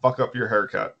they fuck up your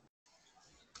haircut,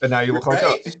 and now you look like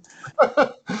us.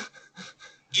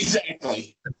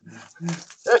 Exactly.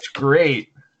 That's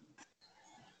great.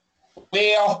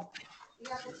 Well,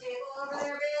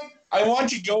 I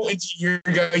want to go into your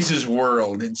guys'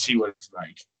 world and see what it's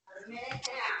like.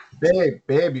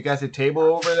 Babe, you got the table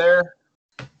over there?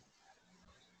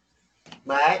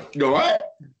 What? Go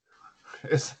what?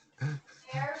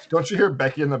 Don't you hear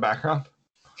Becky in the background?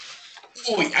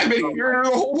 Oh, I've been hearing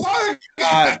the whole podcast.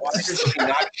 God, why does she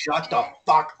not shut the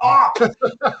fuck up?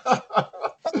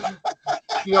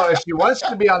 You know, if she wants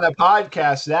to be on the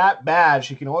podcast that bad,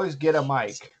 she can always get a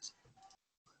mic.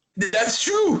 That's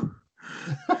true.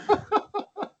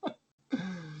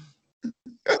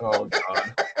 Oh,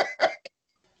 God.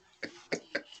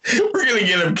 We're going to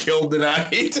get him killed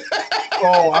tonight.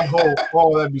 Oh, I hope.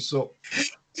 Oh, that'd be so.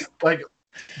 Like,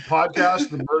 podcast,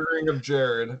 The Murdering of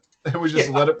Jared. And we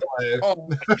just let it play. Oh.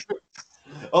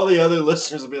 All the other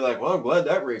listeners will be like, well, I'm glad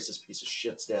that racist piece of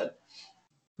shit's dead.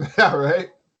 Yeah, right?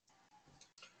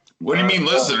 What do you mean,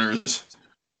 listeners?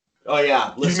 Oh,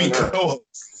 yeah. You mean Listener.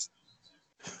 co-hosts?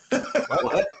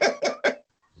 What?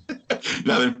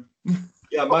 Nothing.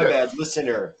 Yeah, my Okay. bad.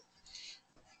 Listener.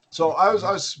 So I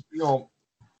was, you know,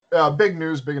 big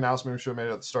news, big announcement. We should have made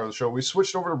it at the start of the show. We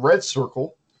switched over to Red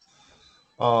Circle.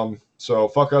 So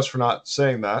fuck us for not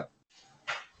saying that.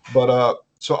 But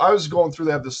so I was going through.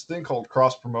 They have this thing called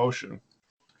cross promotion.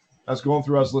 I was going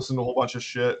through. I was listening to a whole bunch of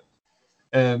shit,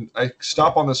 and I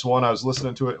stopped on this one. I was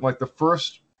listening to it. And like the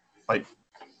first,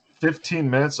 15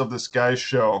 minutes of this guy's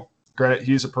show. Granted,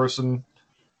 he's a person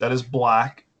that is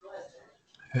black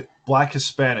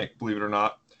Hispanic, believe it or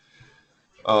not.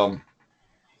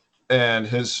 And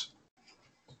his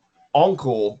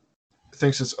uncle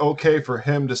thinks it's okay for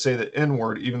him to say the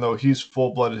N-word, even though he's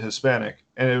full-blooded Hispanic.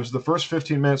 And it was the first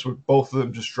 15 minutes with both of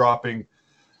them just dropping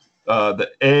the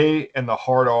A and the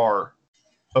hard R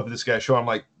of this guy's show. I'm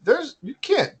like, you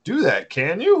can't do that,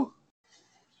 can you?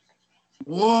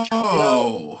 Whoa. You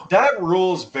know, that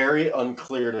rule is very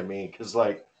unclear to me because,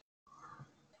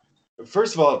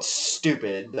 first of all, it's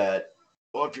stupid that,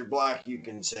 well, if you're black, you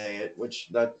can say it,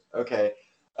 okay.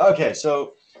 Okay,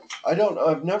 so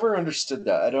I've never understood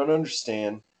that. I don't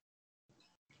understand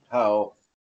how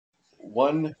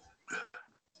one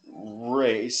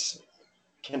race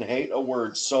can hate a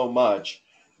word so much,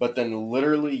 but then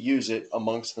literally use it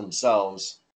amongst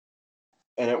themselves.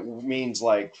 And it means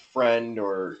like friend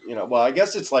or, well, I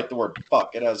guess it's like the word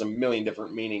fuck. It has a million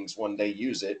different meanings when they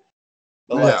use it.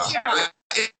 But why?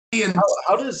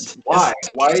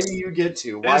 Why do you get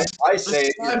to? Why I say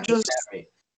it? Not just,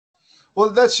 well,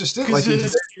 that's just it. Like,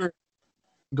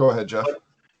 go ahead, Jeff.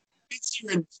 It's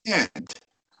your intent.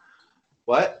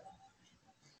 What?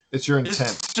 It's your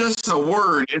intent. It's just a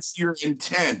word. It's your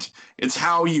intent. It's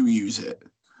how you use it.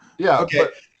 Yeah. Okay.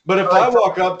 But if I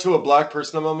walk up to a black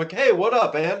person, I'm like, hey, what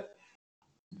up, man?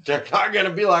 They're not going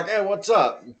to be like, hey, what's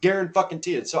up?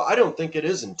 Guarantee it. So I don't think it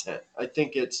is intent. I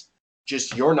think it's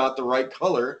just you're not the right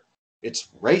color. It's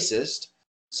racist,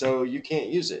 so you can't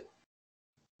use it.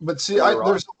 But see,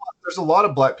 there's a lot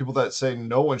of black people that say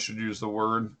no one should use the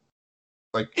word,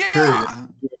 period,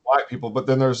 black people. But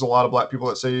then there's a lot of black people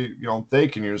that say, they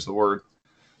can use the word.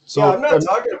 So yeah, I'm not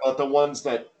talking about the ones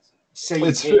that say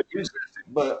you can't use it.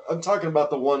 But I'm talking about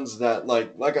the ones that,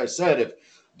 like I said, if a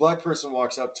black person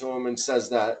walks up to him and says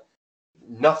that,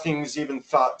 nothing's even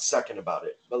thought second about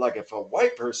it. But like if a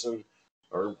white person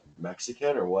or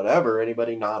Mexican or whatever,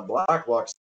 anybody non-black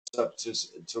walks up to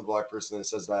a black person and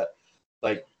says that,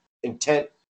 intent,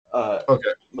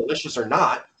 malicious or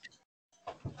not.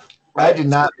 I did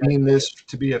not mean this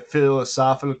to be a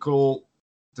philosophical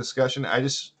discussion. I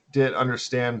just didn't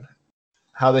understand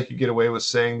how they could get away with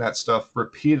saying that stuff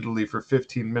repeatedly for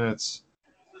 15 minutes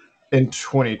in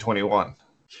 2021.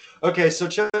 Okay, so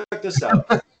check this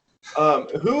out.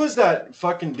 Who was that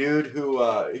fucking dude who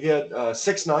he had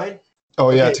 6ix9ine? Oh,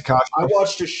 yeah, Tekashi. I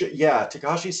watched a show. Yeah,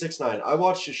 Tekashi 6ix9ine. I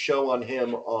watched a show on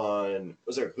him on,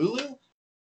 was it Hulu?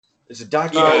 It's a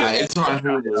documentary. Yeah, it's on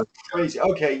Hulu. Crazy.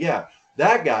 Okay, yeah.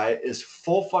 That guy is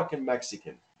full fucking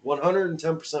Mexican,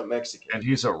 110% Mexican. And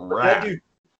he's a That rat. dude,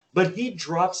 but he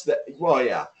drops the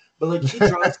but like he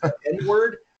drops the N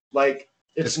word like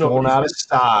It's going nobody's out of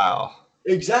style.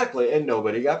 exactly, and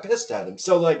nobody got pissed at him.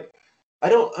 So like, I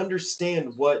don't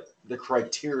understand what the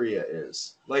criteria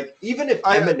is. Like, even if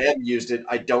Eminem used it,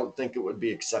 I don't think it would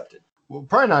be accepted. Well,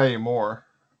 probably not anymore.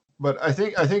 But I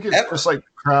think it's Ever. just like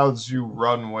the crowds you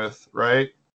run with, right?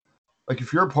 Like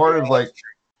if you're a part of like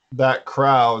that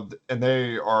crowd and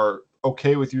they are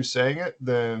okay with you saying it,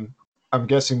 then I'm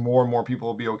guessing more and more people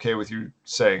will be okay with you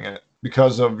saying it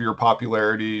because of your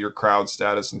popularity, your crowd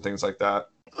status, and things like that.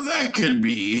 That could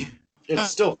be. It's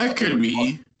still That could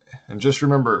be. And just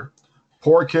remember,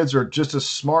 poor kids are just as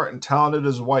smart and talented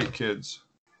as white kids.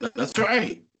 That's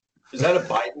right. Is that a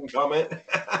Biden comment?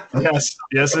 Yes,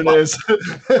 it is.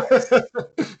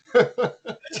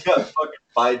 It's got fucking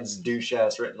Biden's douche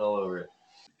ass written all over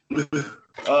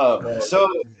it.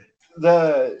 So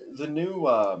the new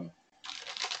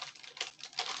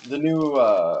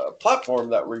platform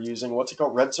that we're using, what's it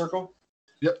called? Red Circle.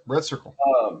 Yep, Red Circle.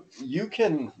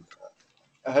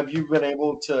 Have you been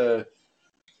able to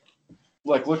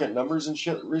like look at numbers and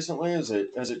shit recently? Has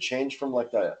it changed from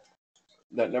like that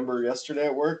number yesterday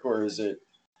at work, or is it?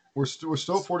 We're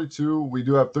still 42. We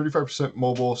do have 35%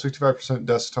 mobile, 65%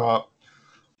 desktop.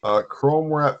 Chrome,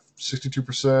 we're at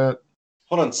 62%.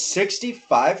 Hold on,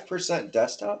 65%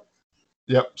 desktop?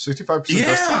 Yep, 65% Yeah.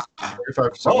 desktop,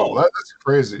 35% mobile. That's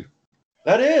crazy.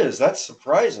 That's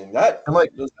surprising. That And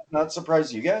like, does that not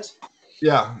surprise you guys?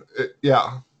 yeah,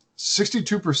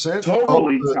 62%.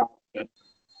 Totally.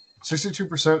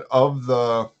 62% of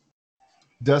the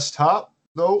desktop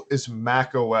though is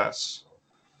Mac OS.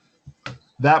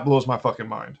 That blows my fucking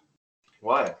mind.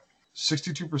 Why?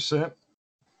 62%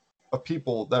 of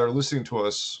people that are listening to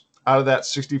us, out of that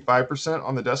 65%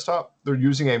 on the desktop, they're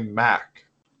using a Mac.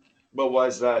 But why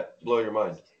does that blow your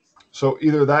mind? So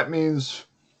either that means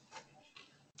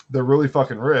they're really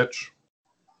fucking rich,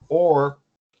 or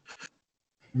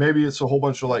maybe it's a whole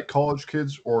bunch of like college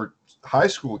kids or high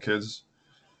school kids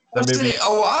that maybe a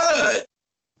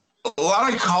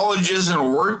lot of colleges and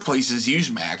workplaces use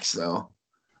Macs though.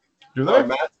 do they?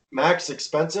 Mac's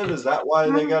expensive? Is that why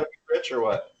they gotta be rich or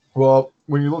what? Well,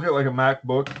 when you look at like a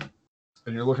MacBook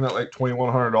and you're looking at like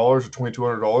 $2,100 or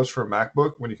 $2,200 for a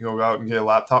MacBook, when you can go out and get a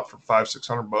laptop for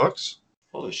 $500-$600.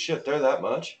 Holy shit, they're that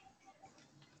much?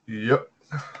 Yep.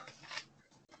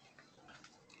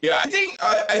 Yeah, I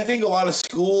think a lot of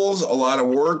schools, a lot of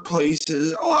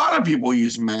workplaces, a lot of people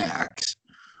use Macs.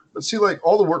 But see, like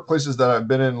all the workplaces that I've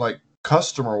been in, like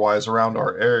customer-wise around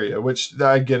our area, which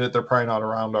I get it, they're probably not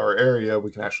around our area.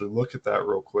 We can actually look at that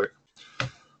real quick.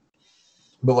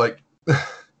 But like,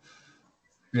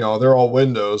 they're all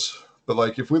Windows. But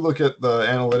like, if we look at the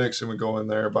analytics and we go in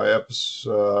there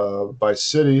by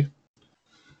city,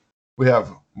 we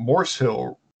have Morse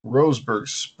Hill, Roseburg,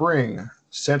 Spring,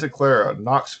 Santa Clara,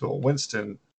 Knoxville,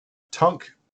 Winston, Tunkhannock,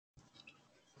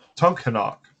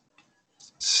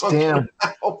 Stam.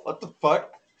 What the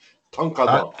fuck?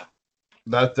 Tunkhannock.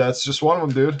 That's just one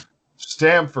of them, dude.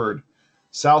 Stamford,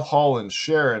 South Holland,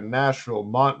 Sharon, Nashville,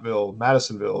 Montville,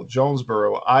 Madisonville,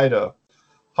 Jonesboro, Ida,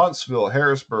 Huntsville,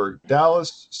 Harrisburg,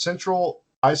 Dallas, Central,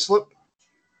 Islip,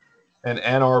 and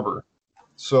Ann Arbor.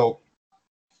 So,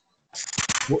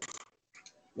 a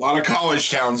lot of college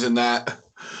towns in that.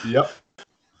 Yep.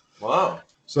 Wow.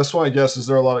 So that's why I guess is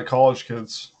there are a lot of college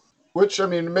kids, which I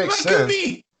mean it makes sense.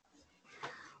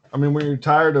 I mean, when you're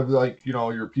tired of like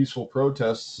your peaceful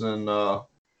protests and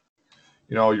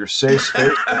your safe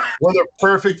space, we're the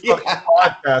perfect fucking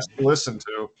podcast to listen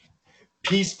to.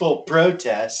 Peaceful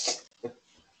protests.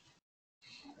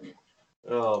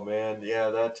 Oh man, yeah,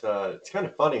 it's kind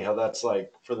of funny how that's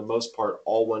like for the most part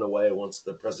all went away once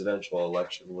the presidential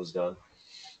election was done.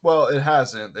 Well, it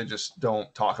hasn't. They just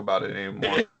don't talk about it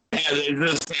anymore. Yeah, they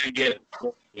just can't get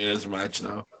as much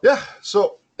now. Yeah.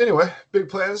 So anyway, big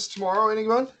plans tomorrow.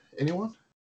 Anyone?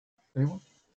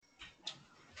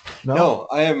 No,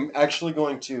 I am actually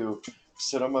going to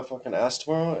sit on my fucking ass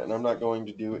tomorrow, and I'm not going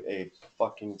to do a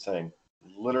fucking thing.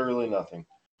 Literally nothing.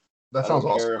 That sounds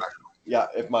awesome. Yeah,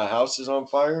 if my house is on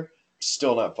fire,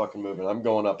 still not fucking moving. I'm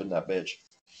going up in that bitch.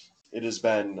 It has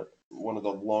been one of the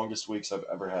longest weeks I've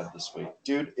ever had this week.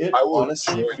 Dude, it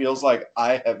honestly feels like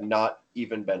I have not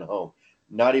even been home.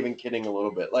 Not even kidding a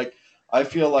little bit. Like, I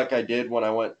feel like I did when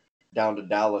I went down to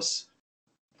Dallas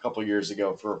a couple years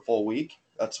ago for a full week.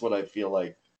 That's what I feel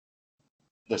like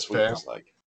this week is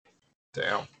like.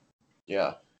 Damn.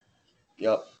 Yeah.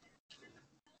 Yep.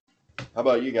 How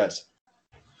about you guys?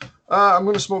 I'm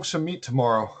gonna smoke some meat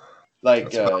tomorrow.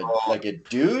 Like a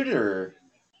dude or?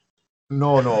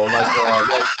 No,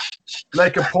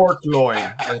 like a pork loin.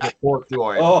 Like a pork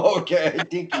loin. Oh, okay. I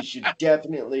think you should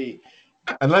definitely.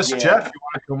 Unless, Yeah. Jeff, you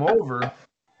want to come over.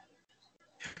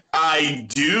 I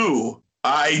do.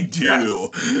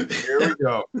 Here we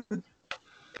go.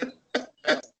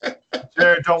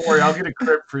 Jared, don't worry. I'll get a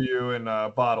crib for you in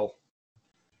a bottle.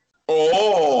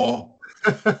 Oh.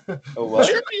 Oh, what?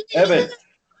 Evan,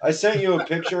 I sent you a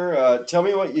picture. Tell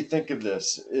me what you think of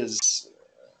this.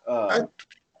 I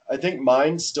think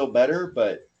mine's still better,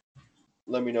 but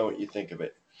let me know what you think of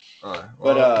it.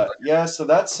 Yeah, so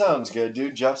that sounds good,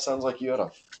 dude. Jeff, sounds like you had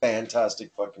a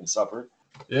fantastic fucking supper.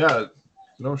 Yeah,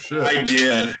 no shit. I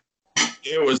did.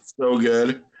 It was so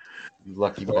good. You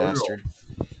lucky bastard.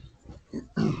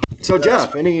 So,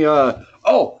 Jeff, any tell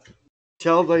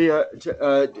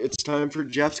the it's time for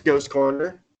Jeff's Ghost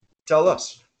Corner. Tell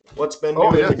us what's been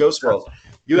new in the ghost world.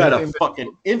 You had a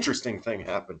fucking interesting thing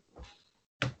happen.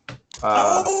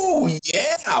 Well,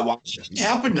 it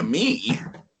happened to me.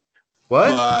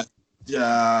 What? But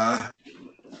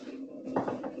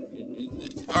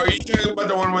are you talking about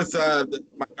the one with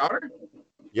my daughter?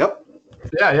 Yep.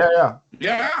 Yeah.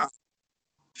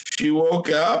 She woke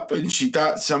up and she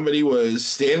thought somebody was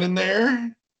standing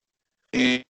there,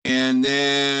 and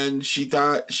then she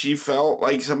thought she felt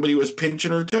like somebody was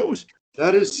pinching her toes.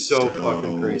 That is so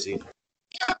fucking crazy.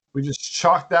 We just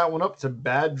chalked that one up to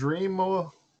bad dream.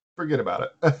 Well, forget about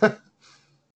it.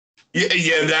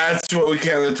 Yeah, that's what we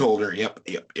kind of told her. Yep.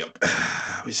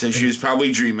 We said she was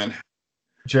probably dreaming.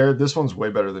 Jared, this one's way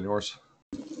better than yours.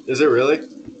 Is it really?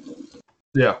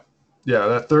 Yeah,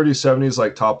 that 3070 is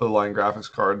like top of the line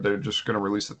graphics card. They're just going to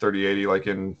release the 3080 like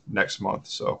in next month.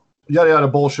 So yada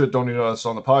bullshit. Don't need us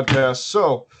on the podcast.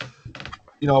 So,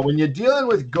 when you're dealing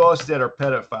with ghosts that are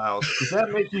pedophiles, does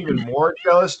that make you even more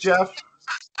jealous, Jeff?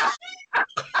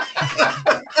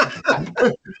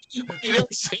 You never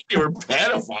said you were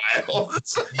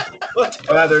pedophiles.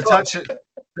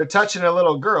 They're touching a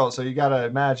little girl, so you got to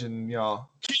imagine,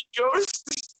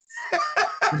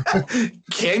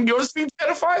 Can ghosts be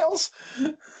pedophiles?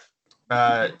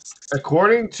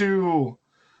 According to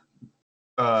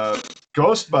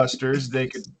Ghostbusters, they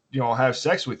could, have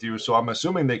sex with you. So I'm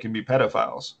assuming they can be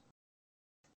pedophiles.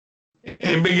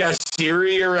 Anybody got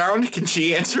Siri around? Can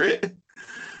she answer it?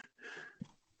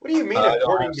 What do you mean,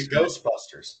 according to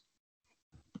Ghostbusters?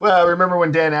 Well, remember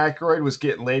when Dan Aykroyd was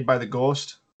getting laid by the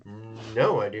ghost?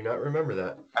 No, I do not remember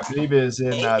that. I believe it is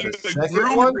in the second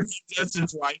MacGruber, one. he does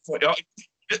his wife.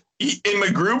 In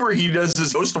MacGruber, he does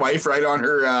his host wife right on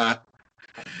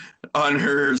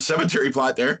her cemetery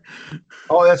plot there.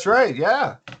 Oh, that's right.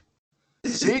 Yeah.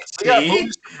 See? We got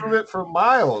movies to prove it for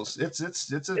miles. It's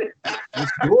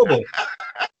doable.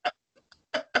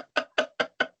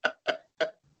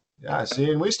 Yeah, see,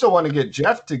 and we still want to get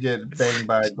Jeff to get banged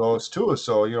by a ghost too.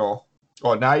 So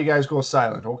oh, now you guys go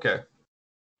silent. Okay.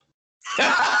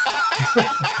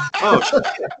 Oh,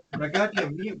 my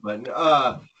goddamn mute button.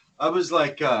 I was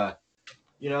like, there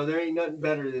ain't nothing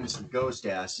better than some ghost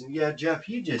ass. And yeah, Jeff,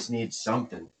 you just need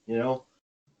something, Yeah,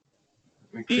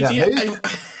 maybe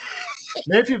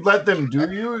if you'd let them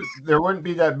do you, there wouldn't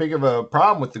be that big of a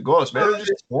problem with the ghost. Maybe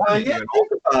just think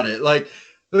about it. Like,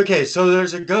 okay, so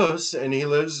there's a ghost, and he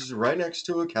lives right next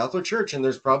to a Catholic church, and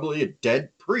there's probably a dead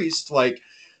priest, like,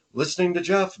 listening to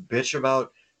Jeff bitch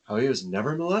about how he was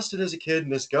never molested as a kid,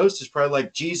 and this ghost is probably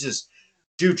like, Jesus,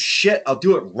 dude, shit, I'll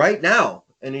do it right now.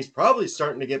 And he's probably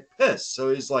starting to get pissed,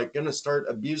 so he's, like, going to start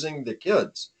abusing the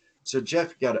kids. So, Jeff,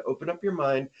 you got to open up your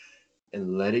mind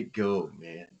and let it go,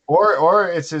 man. Or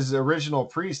it's his original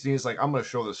priest, and he's like, I'm going to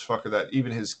show this fucker that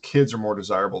even his kids are more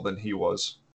desirable than he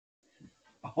was.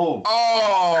 Oh,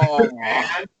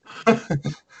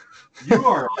 you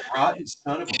are a rotten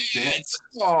son of a bitch.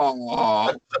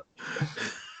 Oh.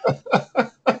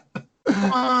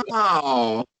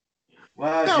 Wow.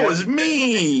 Wow, That was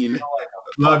mean.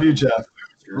 Love you, Jeff.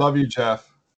 Love you, Jeff.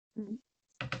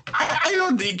 I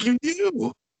don't think you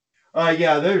do.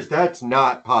 Yeah, that's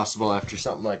not possible after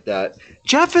something like that.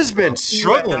 Jeff has been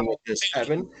struggling with this,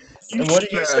 Evan. And what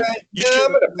did you say? Yeah,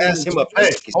 I'm going to pass him a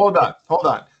biscuit. Hold on.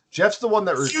 Jeff's the one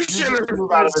that refused to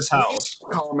move out of his house.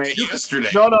 Comment yesterday.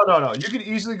 No. You could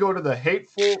easily go to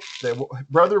the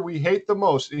brother we hate the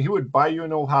most, and he would buy you a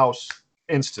new house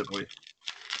instantly.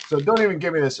 So don't even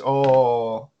give me this,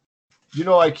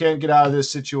 I can't get out of this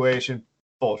situation.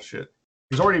 Bullshit.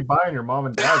 He's already buying your mom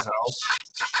and dad's house.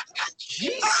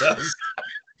 Jesus.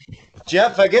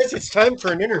 Jeff, I guess it's time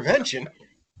for an intervention.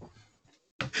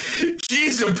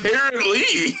 Jeez,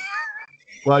 apparently.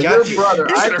 Well, your brother,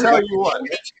 I tell you what.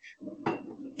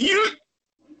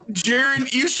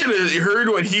 Jared, you should have heard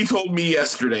what he told me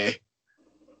yesterday.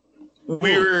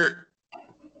 We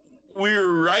we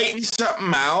were writing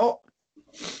something out,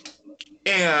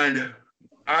 and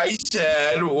I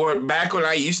said, or back when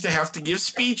I used to have to give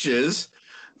speeches,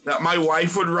 that my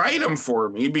wife would write them for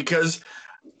me because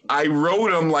I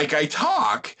wrote them like I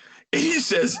talk. And he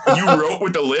says, "You wrote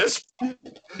with a lisp?"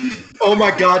 Oh my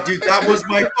god, dude, that was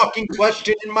my fucking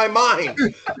question in my mind.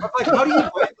 I'm like, how do you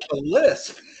write with a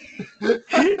lisp?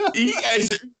 You guys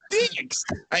are dicks.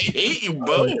 I hate you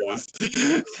both.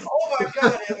 Oh my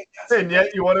god, And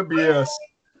yet you want to be a.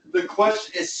 the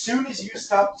question, as soon as you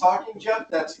stopped talking, Jeff,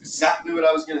 that's exactly what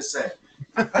I was going to say.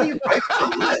 How do you write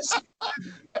with a lisp?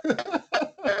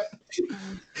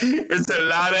 There's a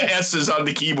lot of S's on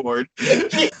the keyboard.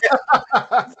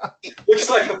 Looks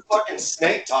like a fucking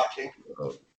snake talking.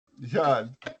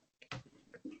 God.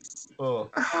 Oh,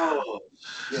 Oh,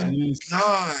 jeez.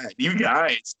 God, you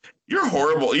guys, you're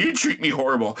horrible. You treat me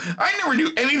horrible. I never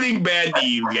do anything bad to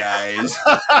you guys.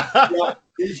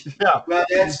 Yeah, well,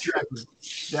 that's true.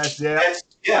 that's it.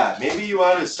 Yeah, maybe you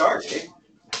ought to start, eh?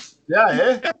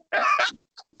 Yeah, eh?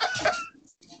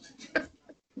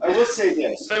 I will say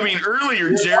this. I mean,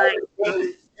 earlier, Jared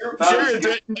Jared,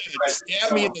 threatened to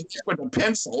stab me in the neck with a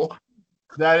pencil.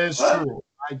 That is What? true.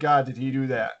 My God, did he do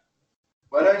that?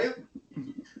 what'd I do?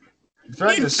 He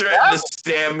threatened He to threatened stab? to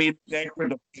stab me in the neck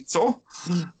with a pencil.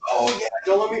 Oh, yeah,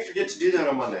 don't let me forget to do that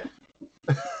on Monday.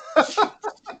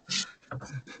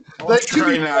 I'll Like, to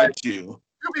try be not to.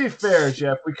 To be fair,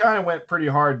 Jeff, we kind of went pretty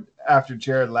hard after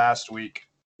Jared last week.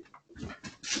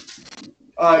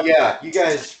 Yeah, you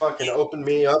guys fucking opened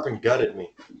me up and gutted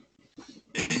me.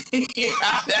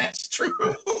 Yeah, that's true.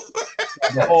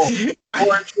 The whole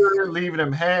torture, leaving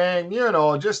him hang, you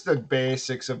know, just the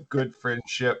basics of good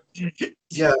friendship.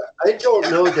 Yeah, I don't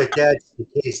know that that's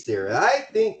the case there. I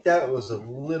think that was a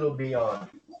little beyond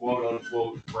quote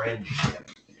unquote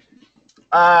friendship.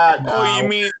 No, Oh, you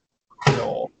mean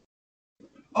no.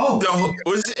 Oh,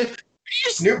 was it?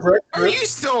 new break. Are you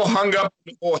still hung up on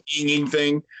the whole hanging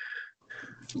thing?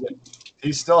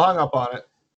 He's still hung up on it.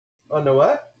 On the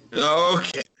what?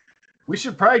 Okay. We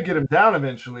should probably get him down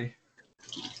eventually.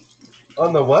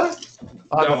 On the what?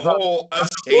 On The the- whole us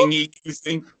hanging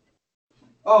thing.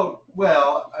 Oh,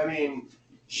 well, I mean,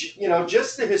 you know,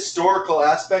 just the historical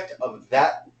aspect of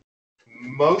that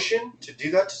motion to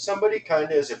do that to somebody kind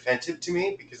of is offensive to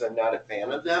me because I'm not a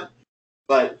fan of them.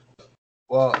 But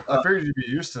Well, I figured you'd be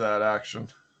used to that action.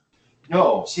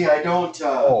 no, see, I don't.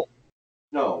 Oh.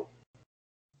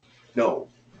 No.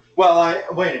 Well,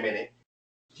 wait a minute.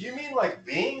 Do you mean like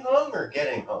being hung or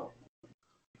getting hung?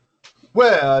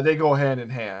 Well, they go hand in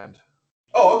hand.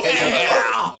 Oh, okay.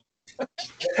 Yeah.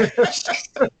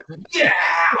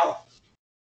 Yeah.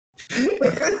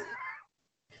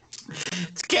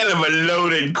 It's kind of a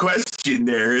loaded question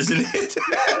there, isn't it?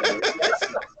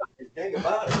 That's not the thing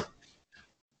about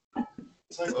it.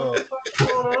 It's like, what the fuck is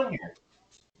going on here?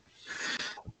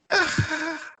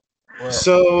 Well,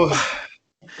 So,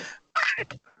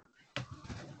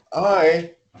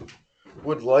 I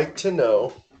would like to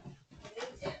know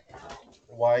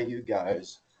why you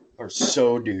guys are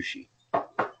so douchey.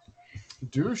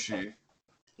 douchey.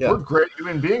 Yeah. We're great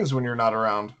human beings when you're not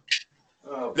around.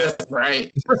 Oh, That's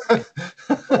right. well,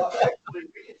 actually,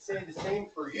 we could say the same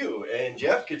for you, and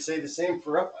Jeff could say the same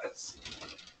for us.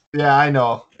 Yeah, I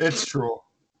know. It's true.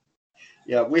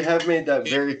 Yeah, we have made that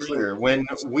very clear. When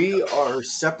we are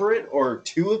separate, or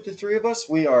two of the three of us,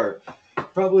 we are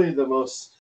probably the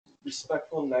most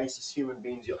respectful, nicest human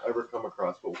beings you'll ever come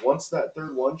across. But once that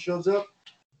third one shows up,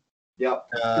 yep,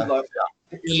 good luck.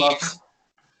 Earmuffs.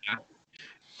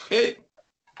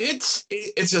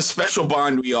 It's a special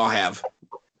bond we all have.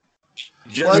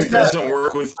 Just Well, yeah. doesn't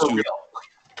work with two.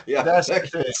 Yeah, That's Becky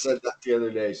the thing. said that the other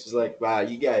day. She's like, "Wow,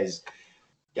 you guys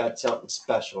got something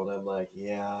special," and I'm like,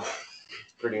 "Yeah,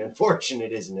 it's pretty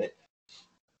unfortunate, isn't it?"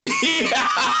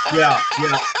 Yeah.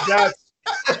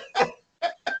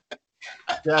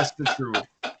 That's the truth.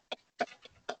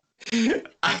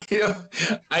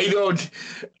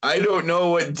 I don't know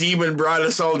what demon brought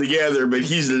us all together, but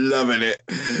he's loving it.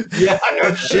 Yeah,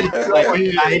 no shit. It's like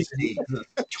I see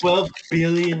 12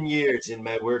 billion years and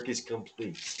my work is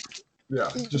complete. Yeah.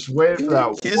 Just wait for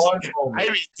that His- one I moment.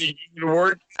 didn't think it would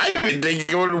work. I didn't think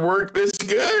it would work this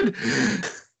good.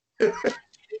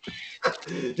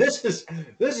 This is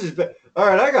all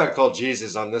right. I gotta call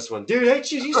Jesus on this one, dude. Hey,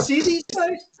 did you see these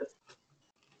guys?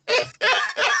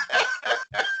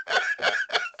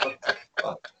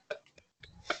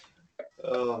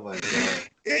 Oh my god!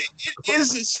 It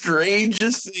is the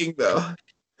strangest thing, though.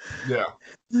 Yeah.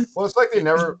 Well, it's like they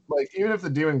never, like, even if the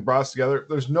demon brought us together,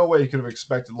 there's no way you could have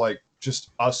expected, like, just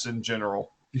us in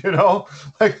general. You know,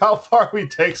 like how far we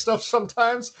take stuff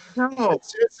sometimes. No,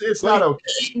 It's not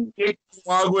okay.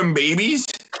 Nicaraguan babies.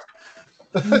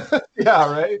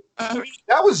 Yeah, right. I mean,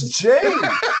 That was Jay.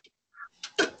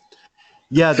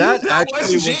 Yeah, that that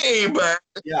actually was was. Jay, but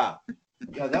Yeah,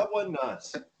 that wasn't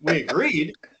us. We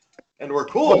agreed, and we're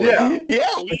cool. Well, yeah. yeah,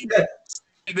 we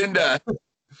and then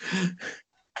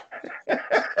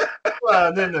Well,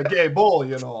 and then the gay bull,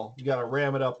 you know, you got to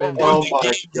ram it up in there. Oh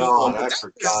my God, I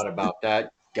forgot about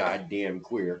that goddamn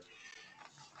queer.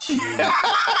 the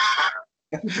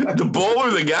bull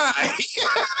or the guy.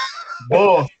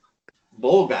 Both.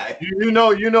 Bull guy. You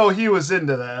know, he was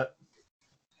into that.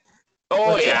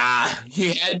 Oh yeah,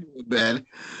 he had to have been.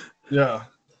 Yeah.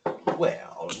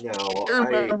 Well, no, I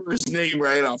remember his name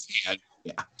right offhand.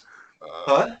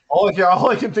 Huh? All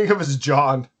I can think of is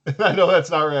John. I know that's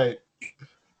not right.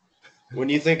 When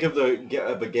you think of a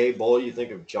gay bull, you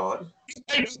think of John.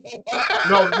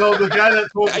 No, the guy that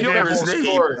told the I don't gay remember his bull name.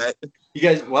 story. But You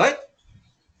guys, what?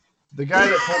 The guy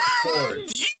that told the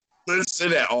story.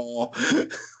 listen at all.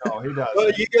 No, he does.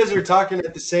 Well, you guys are talking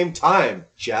at the same time,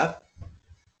 Jeff.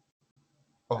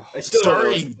 Oh. I still don't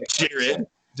know. Sorry, Jared.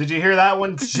 Did you hear that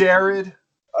one, Jared?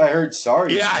 I heard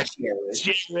sorry. Yeah, Jared.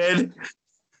 Jared.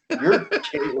 You're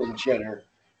Caitlyn Jenner.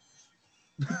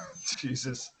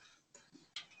 Jesus.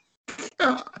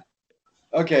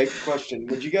 Okay, question.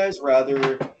 Would you guys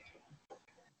rather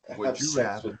Would have you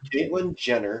sex rather? with Caitlyn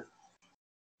Jenner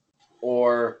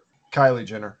or, Kylie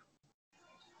Jenner.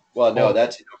 well, no, Oh.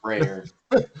 that's a no-brainer.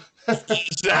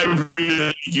 That would be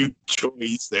a huge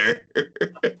choice there.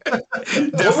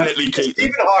 Definitely Caitlyn.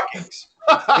 Stephen Hawking.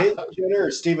 Caitlyn Jenner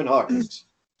or Stephen Hawking?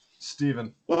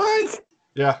 Steven. What?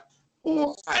 Yeah,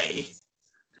 Why?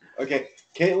 Okay,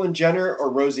 Caitlyn Jenner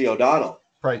or Rosie O'Donnell?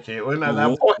 probably Caitlyn at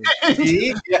that point.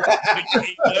 See? Yeah,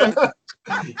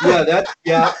 Caitlyn?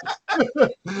 yeah.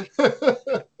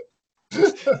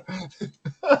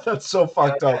 That's so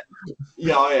fucked up.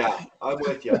 Yeah, oh, yeah. I'm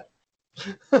with you.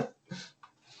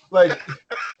 Like,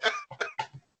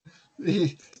 you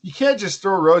can't just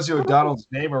throw Rosie O'Donnell's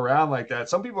name around like that.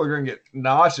 Some people are going to get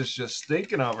nauseous just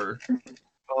thinking of her.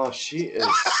 Oh, she is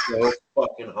so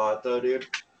fucking hot, though, dude.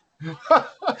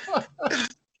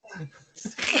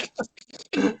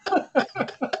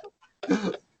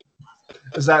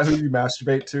 Is that who you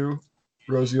masturbate to?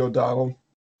 Rosie O'Donnell?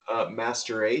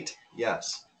 Master 8?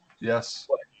 Yes. Yes.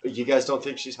 You guys don't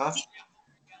think she's hot?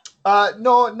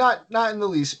 No, not in the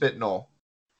least bit, no.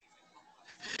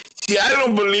 See, I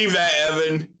don't believe that,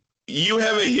 Evan. You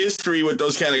have a history with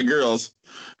those kind of girls.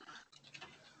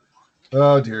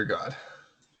 Oh, dear God.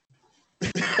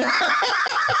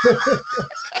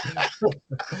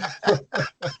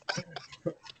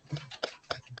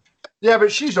 Yeah,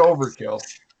 but she's overkill.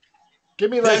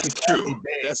 Give me like That's a Kathy true.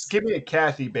 Bates. Give me a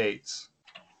Kathy Bates.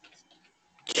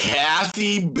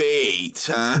 Kathy Bates,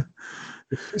 huh?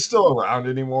 She's still around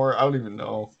anymore. I don't even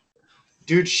know.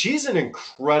 Dude, she's an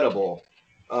incredible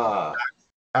Actress?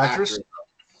 actress.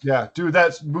 Yeah, dude,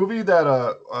 that movie that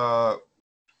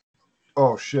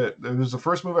oh shit. It was the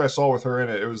first movie I saw with her in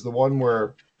it. It was the one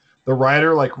where the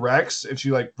writer like wrecks and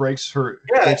she like breaks her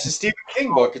Yeah, it's a Stephen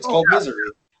King book. It's called Misery.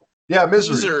 Yeah,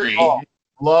 Misery. Misery. Oh,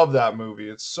 love that movie.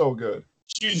 It's so good.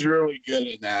 She's really good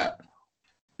in that.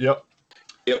 Yep.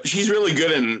 Yep, she's really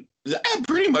good in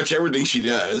pretty much everything she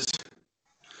does.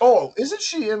 Oh, isn't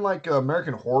she in like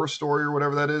American Horror Story or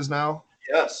whatever that is now?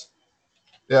 Yes.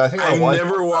 Yeah, I think my I've wife-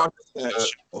 never watched that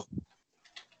show.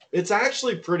 It's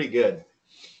actually pretty good.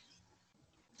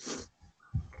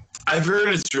 I've heard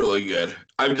it's really good.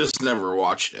 I've just never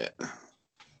watched it.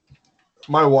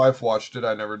 My wife watched it.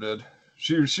 I never did.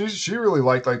 She really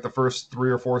liked like the first 3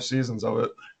 or 4 seasons of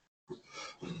it.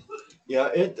 Yeah,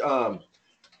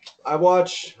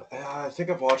 I think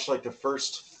I've watched like the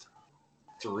first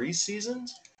 3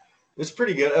 seasons. It's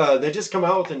pretty good. They just come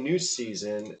out with a new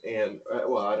season, and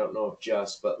well, I don't know if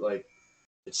just, but like,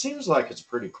 it seems like it's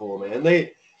pretty cool, man.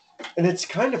 And it's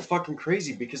kind of fucking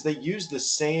crazy because they use the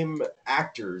same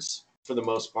actors for the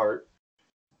most part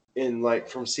in like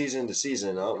from season to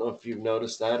season. I don't know if you've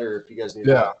noticed that or if you guys need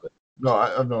Yeah. that. But No,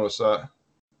 I've noticed that.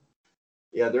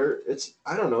 yeah,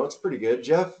 I don't know, it's pretty good.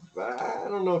 Jeff, I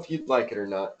don't know if you'd like it or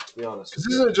not, to be honest. Because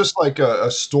isn't it just like a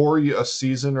story a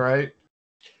season, right?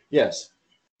 Yes.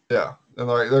 Yeah, and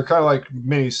they're kind of like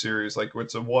mini series. Like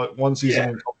it's a one season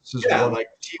encompasses Yeah, one like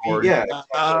TV. story. Yeah. It's like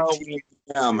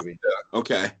TV movie.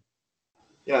 Okay.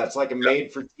 Yeah, it's like a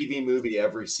made for TV movie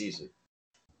every season.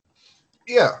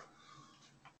 Yeah.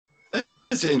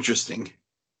 That's interesting.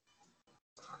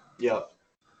 Yeah.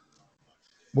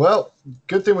 Well,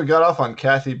 good thing we got off on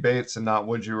Kathy Bates and not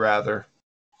Would You Rather.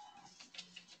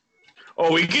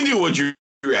 Oh, we can do Would You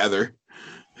Rather.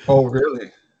 Oh,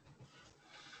 really?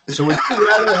 So would you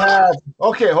rather have?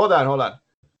 Okay, hold on.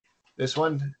 This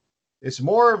one, it's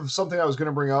more of something I was going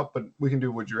to bring up, but we can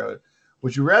do. Would you rather?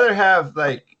 Would you rather have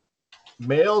like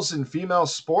males and female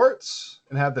sports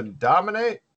and have them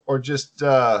dominate, or just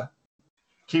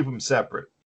keep them separate?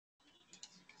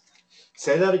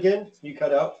 Say that again. You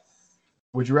cut out.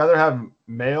 Would you rather have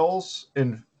males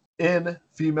in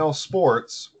female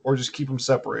sports, or just keep them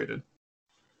separated?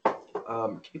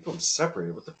 Keep them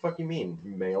separated. What the fuck you mean,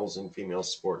 males and female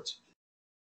sports?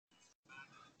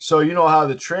 So you know how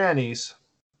the trannies.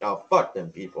 Oh, fuck them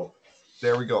people.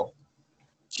 There we go.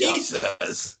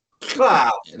 Jesus.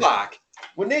 Wow, fuck.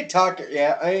 When they talk,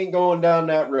 yeah, I ain't going down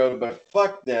that road, but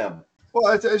fuck them.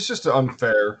 Well, it's just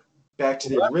unfair. Back to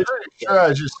the I'm original. pretty sure I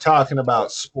was just talking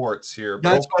about sports here.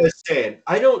 But That's what I was saying.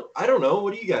 I don't know.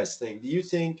 What do you guys think? Do you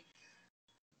think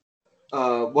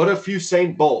what if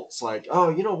Usain Bolt's like, oh,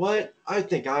 you know what? I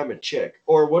think I'm a chick.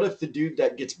 Or what if the dude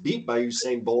that gets beat by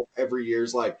Usain Bolt every year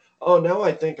is like, oh, now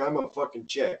I think I'm a fucking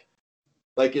chick.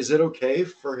 Like, is it okay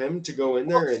for him to go in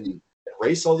there and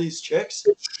race all these chicks?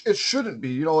 it shouldn't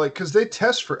be, like, because they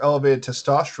test for elevated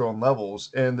testosterone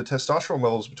levels, and the testosterone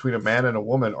levels between a man and a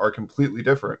woman are completely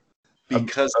different.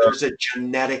 Because there's a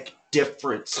genetic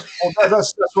difference. Well,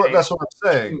 that's what I'm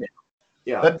saying.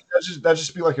 Yeah. That'd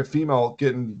just be like a female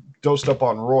getting dosed up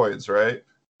on roids, right?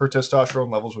 Her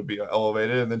testosterone levels would be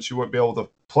elevated, and then she wouldn't be able to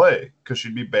play because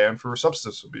she'd be banned for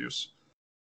substance abuse.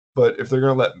 But if they're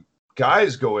going to let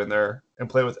guys go in there and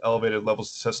play with elevated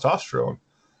levels of testosterone,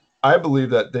 I believe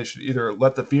that they should either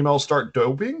let the females start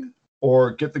doping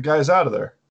or get the guys out of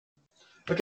there.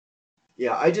 Okay.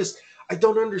 Yeah, I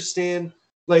don't understand.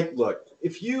 Like, look,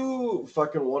 if you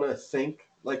fucking want to think,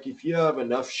 like, if you have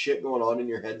enough shit going on in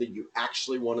your head that you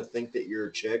actually want to think that you're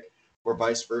a chick or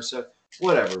vice versa,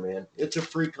 whatever, man. It's a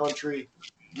free country.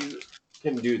 You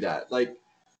can do that. Like,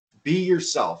 be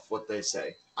yourself, what they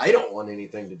say. I don't want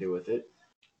anything to do with it.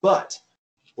 But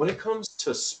when it comes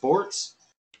to sports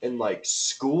and, like,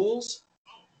 schools,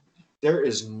 there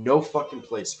is no fucking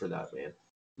place for that, man.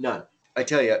 None. I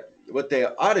tell you, what they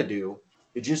ought to do,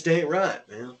 it just ain't right,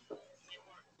 man.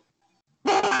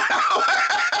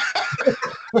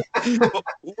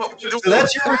 So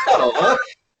that's your rebuttal, huh?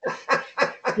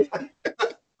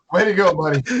 Way to go,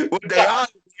 buddy. What they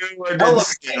ought to do are good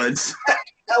stands.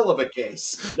 Hell of a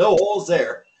case. No holes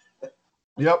there.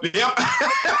 Yep. Yep.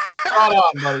 Spot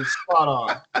on, buddy. Spot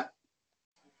on.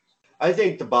 I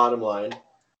think the bottom line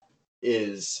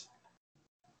is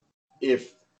I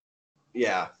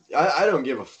don't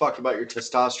give a fuck about your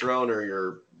testosterone or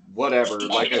your whatever.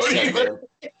 Like I said, man,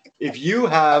 if you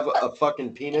have a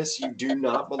fucking penis, you do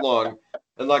not belong.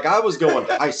 And like I was going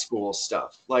high school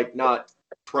stuff, like not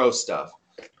pro stuff.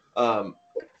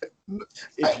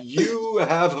 If you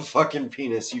have a fucking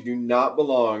penis, you do not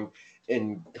belong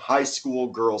in high school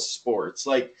girls' sports.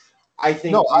 Like, I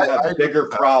think you have bigger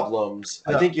problems.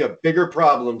 Yeah. I think you have bigger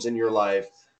problems in your life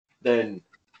than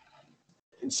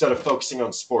instead of focusing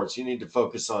on sports. You need to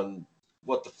focus on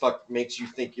what the fuck makes you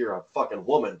think you're a fucking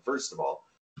woman, first of all.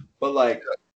 But like,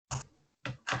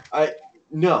 I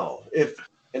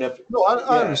understand.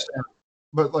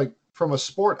 But like from a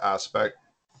sport aspect,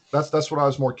 that's what I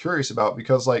was more curious about,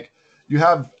 because like you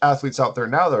have athletes out there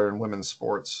now that are in women's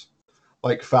sports,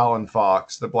 like Fallon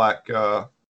Fox, the black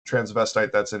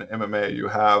transvestite that's in MMA. You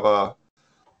have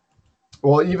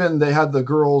even they had the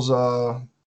girls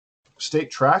state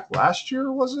track last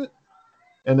year, was it?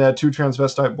 And they had two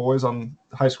transvestite boys on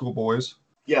high school boys.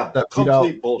 Yeah, that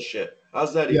complete bullshit.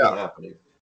 How's that even happening?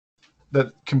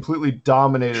 That completely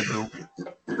dominated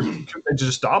it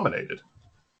just dominated.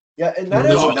 Yeah, and that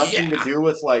has nothing to do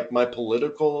with like my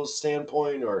political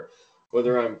standpoint or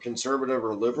whether I'm conservative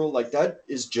or liberal. Like that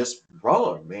is just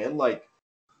wrong, man. Like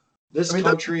this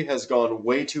country has gone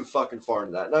way too fucking far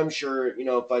into that. And I'm sure,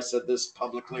 if I said this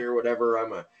publicly or whatever,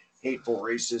 I'm a hateful,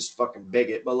 racist, fucking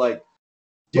bigot. But like,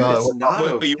 dude, it's not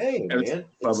okay, man.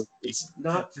 It's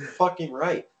not fucking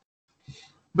right.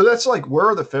 But that's like, where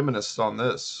are the feminists on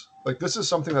this? Like, this is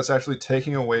something that's actually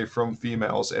taking away from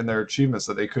females and their achievements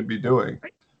that they could be doing.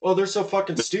 Well, they're so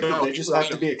fucking stupid. They just have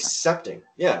to be accepting.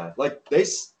 Yeah, like they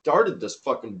started this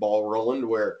fucking ball rolling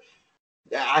where,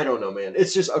 I don't know, man.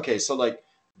 It's just, okay, so like,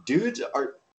 dudes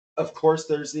are, of course,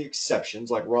 there's the exceptions.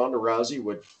 Like Ronda Rousey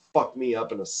would fuck me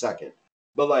up in a second.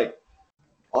 But like,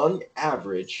 on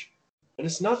average, and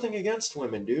it's nothing against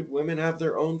women, dude. Women have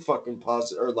their own fucking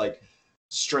positive, or like,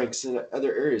 strengths in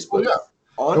other areas. But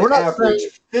on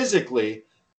average, physically,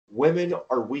 women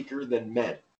are weaker than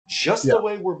men. Just the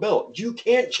way we're built. You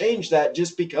can't change that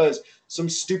just because some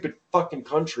stupid fucking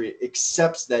country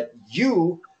accepts that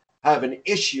you have an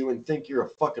issue and think you're a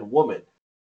fucking woman.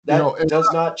 That does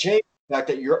not change the fact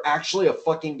that you're actually a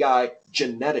fucking guy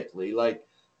genetically. Like,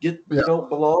 you don't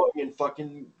belong in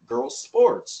fucking girls'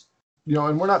 sports.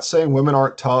 And we're not saying women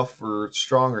aren't tough or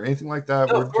strong or anything like that.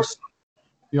 No, We're just,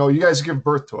 you guys give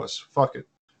birth to us. Fuck it.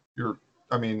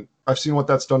 I've seen what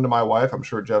that's done to my wife. I'm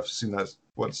sure Jeff's seen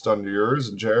what it's done to yours,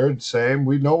 and Jared, same.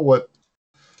 We know what,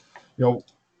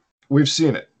 we've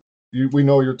seen it. We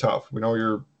know you're tough. We know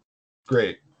you're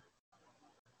great.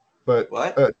 But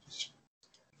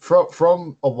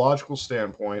from a logical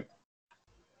standpoint,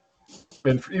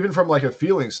 and even from like a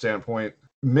feeling standpoint,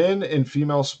 men in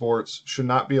female sports should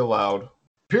not be allowed.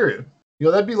 Period.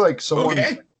 That'd be like someone.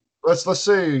 Okay. Let's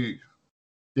say,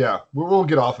 we'll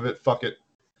get off of it. Fuck it.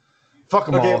 Fuck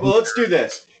them all. Okay, well, let's do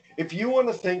this. If you want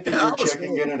to think that you're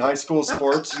checking in high school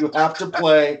sports, you have to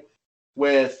play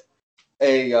with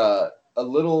a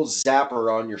little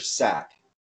zapper on your sack,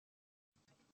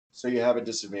 so you have a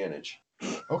disadvantage.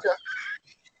 Okay.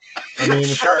 I mean,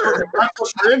 if that's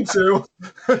what you're into.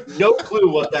 No clue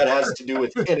what that has to do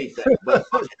with anything. But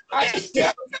I have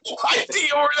no idea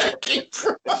where that came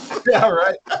from. Yeah,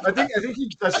 right. I think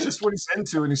that's just what he's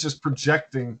into, and he's just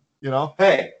projecting.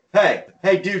 Hey,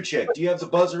 dude, chick, do you have the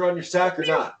buzzer on your sack or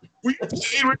not? Were you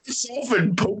playing with yourself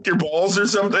and poked your balls or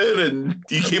something, and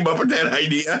you came up with that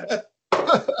idea?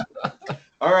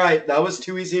 All right, that was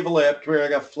too easy of a layup. Come here, I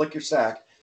got to flick your sack.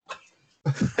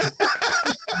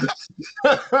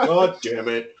 God damn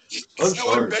it. I'm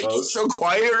sorry, Becky's so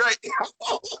quiet right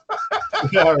now.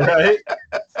 Yeah, right?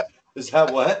 Is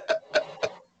that what?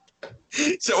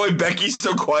 Is that why Becky's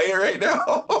so quiet right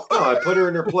now? No, I put her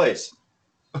in her place.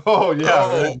 Oh,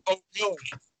 yeah. Right. Oh, really?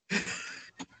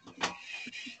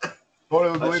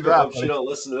 Don't believe that. Hope she don't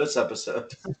listen to this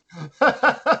episode.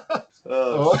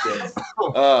 Shit.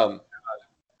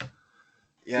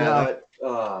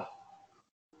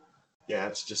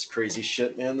 It's just crazy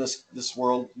shit, man. This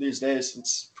world these days,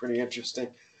 it's pretty interesting.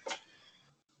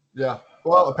 Yeah.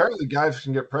 Well, apparently guys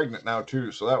can get pregnant now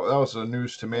too, so that was the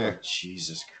news to me. Oh,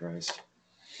 Jesus Christ.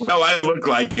 Well, I look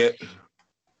like it.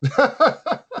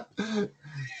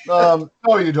 No,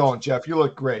 you don't, Jeff. You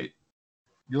look great.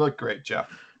 You look great, Jeff.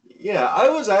 Yeah, I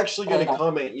was actually going to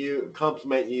compliment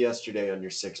you yesterday on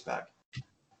your six-pack.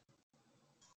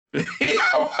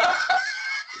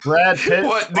 Brad Pitt.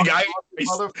 What, the guy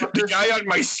on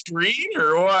my screen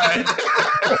or what?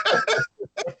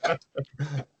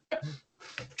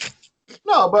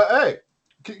 No, but hey,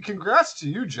 congrats to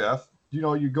you, Jeff. You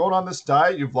going on this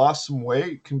diet. You've lost some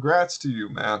weight. Congrats to you,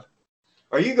 man.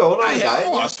 Are you going on a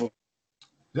diet?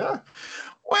 Yeah.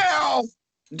 Well,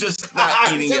 just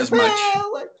not eating as much.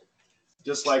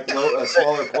 Just like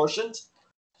smaller portions?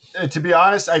 To be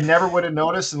honest, I never would have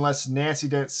noticed unless Nancy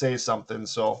didn't say something.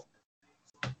 So.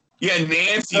 Yeah,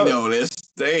 Nancy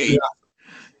noticed. Hey. Yeah.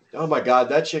 Oh my God,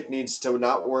 that chick needs to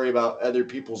not worry about other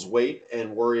people's weight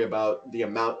and worry about the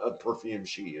amount of perfume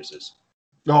she uses.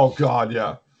 Oh God,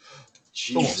 yeah.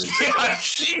 Jesus. Yeah,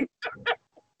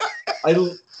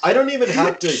 I don't even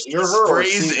have to hear her or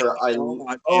see her.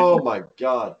 Oh my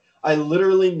God. I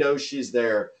literally know she's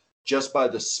there just by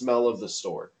the smell of the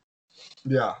store.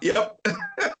 Yeah. Yep.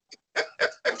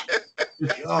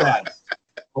 God.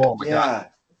 Oh my God.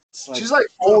 She's like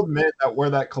old men that wear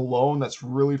that cologne that's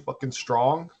really fucking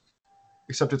strong,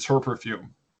 except it's her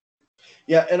perfume.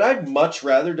 Yeah, and I'd much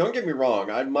rather, don't get me wrong,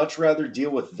 I'd much rather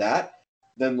deal with that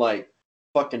than like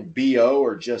fucking BO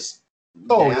or just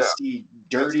nasty,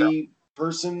 dirty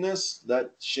personness.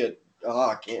 That shit,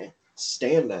 I can't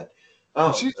stand that.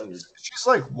 Oh, she's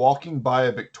like walking by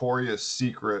a Victoria's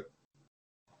Secret.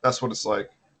 That's what it's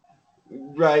like.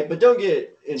 Right, but don't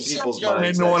get in people's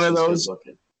minds. Into one of those.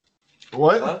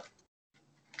 What? Huh?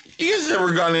 You guys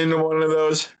ever gone into one of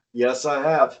those? Yes, I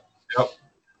have. Yep.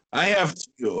 I have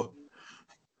too.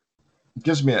 It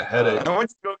gives me a headache. I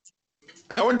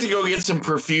went to go get some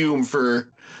perfume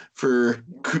for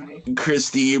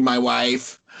Christy, my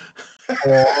wife.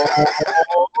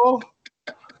 Oh.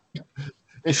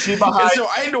 Is she behind? And so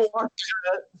I had to walk,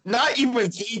 not even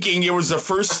thinking it was the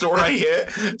first store I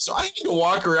hit. So I had to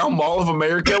walk around Mall of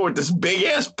America with this big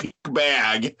ass pink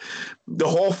bag the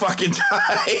whole fucking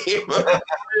time.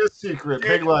 Secret,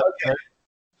 big letter.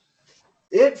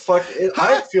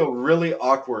 I feel really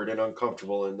awkward and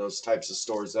uncomfortable in those types of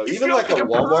stores, though. Even like a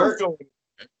Walmart.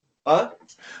 Huh?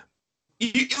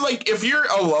 Like if you're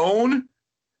alone,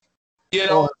 you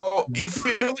feel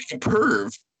like a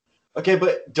perv. Okay,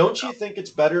 but don't you think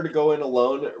it's better to go in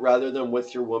alone rather than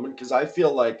with your woman? Because I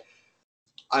feel like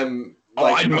I'm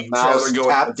like a mouse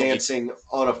tap dancing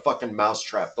on a fucking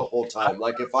mousetrap the whole time.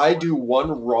 Like if I do one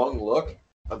wrong look,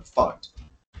 I'm fucked.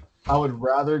 I would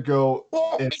rather go.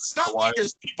 Well, it's not like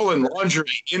there's people in lingerie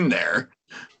in there.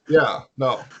 Yeah,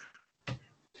 no.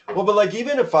 Well, but like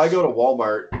even if I go to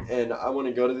Walmart and I want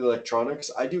to go to the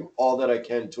electronics, I do all that I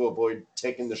can to avoid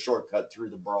taking the shortcut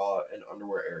through the bra and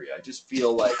underwear area. I just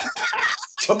feel like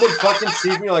someone fucking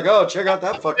sees me like, oh, check out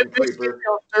that fucking creeper.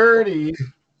 Dirty.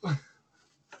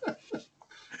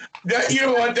 That, you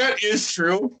know what? That is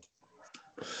true.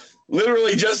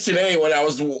 Literally just today when I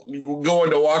was going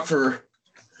to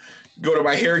go to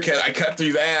my haircut, I cut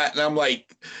through that, and I'm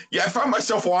like, yeah, I found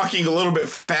myself walking a little bit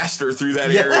faster through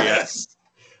that area. Yes.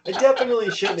 I definitely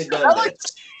shouldn't have done that.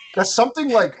 That's something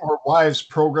like our wives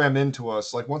program into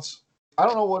us. Like once, I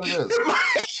don't know what it is.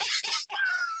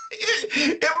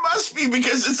 It must be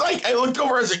because it's like I looked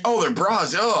over, I was like, oh, they're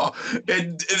bras. Oh,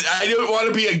 and I don't want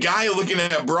to be a guy looking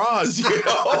at bras, you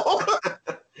know?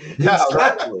 Yeah,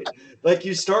 Exactly. Like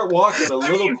you start walking a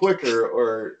little quicker,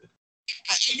 or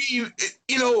I mean,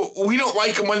 you know, we don't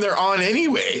like them when they're on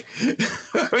anyway.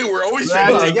 I mean, we're always Right.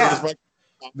 trying to take Yeah. this.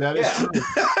 that is Yeah.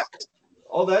 true.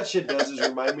 all that shit does is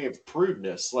remind me of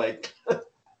prudeness. Like,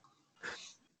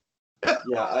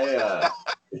 yeah,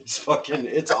 it's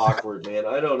awkward, man.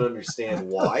 I don't understand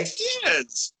why.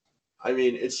 Yes. I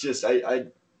mean, it's just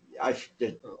it's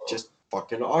just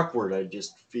fucking awkward. I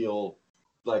just feel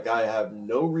like I have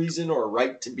no reason or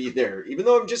right to be there, even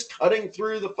though I'm just cutting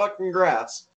through the fucking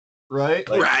grass. Right?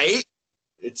 Like, Right?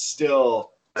 it's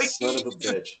still Like, son of a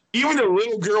bitch. Even the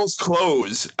little girls'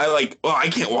 clothes, I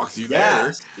can't walk through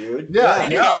Yes, dude. Yeah,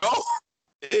 there.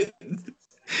 You know?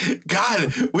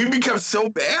 God, we become so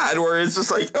bad where it's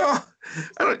just like, oh,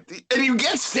 and you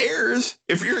get stares.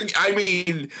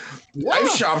 I've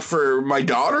shopped for my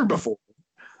daughter before,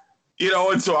 you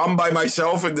know, and so I'm by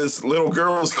myself in this little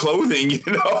girl's clothing, you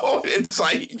know, it's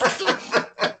like.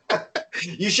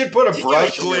 You should put a You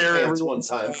brush gotta in your glare pants everyone. one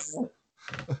time.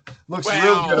 Looks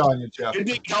Well, real good on you, Jeff. It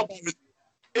didn't help. It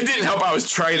didn't help. I was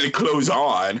trying the clothes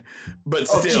on, but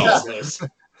Oh, still. Jesus.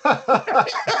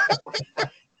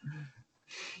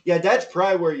 Yeah, that's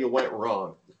probably where you went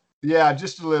wrong. Yeah,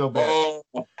 just a little bit. Oh,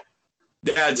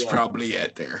 that's Yeah. probably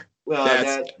it there. Well,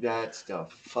 That's- that's the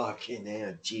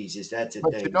fucking Jesus. That's a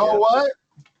But thing. you know Jeff. what?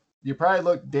 You probably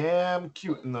look damn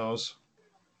cute in those.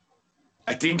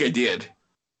 I think I did.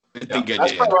 I think I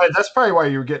That's did. probably, that's probably why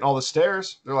you were getting all the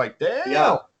stares. They're like, damn.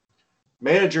 Yeah.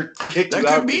 Manager kicked That you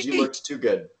could out because be. you looked too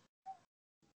good.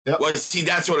 Well, see,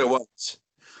 that's what it was,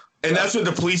 and that's what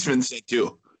the policeman said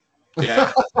too.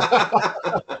 Yeah.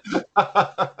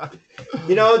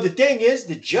 You know, the thing is,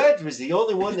 the judge was the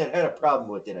only one that had a problem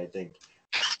with it, I think.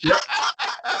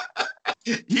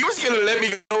 He was gonna let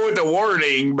me go with the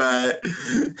warning, but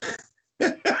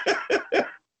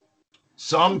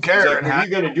Some He's Karen. like, are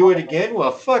you going to do it again?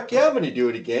 Well, fuck yeah, I'm going to do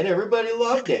it again. Everybody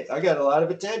loved it. I got a lot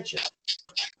of attention.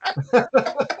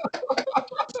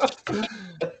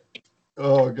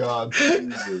 Oh, God.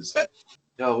 Jesus.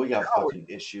 No, we got fucking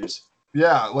issues.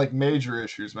 Yeah, like major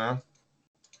issues, man.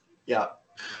 Yeah.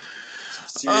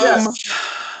 Serious.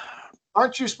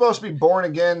 Aren't you supposed to be born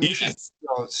again? You should yes,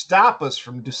 stop us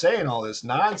from saying all this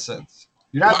nonsense.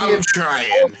 You're not I'm being.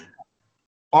 trying.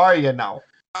 Are you now?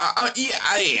 Yeah,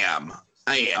 I am.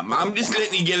 I'm just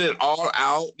letting you get it all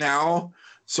out now,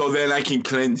 so then I can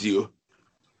cleanse you.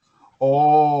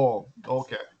 Oh,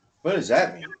 okay. What does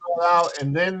that mean? Go out,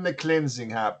 and then the cleansing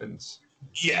happens.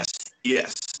 Yes.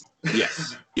 Yep.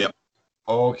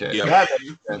 Okay, Yep. that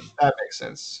makes sense. That makes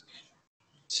sense.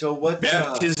 So what?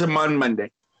 Baptism on Monday.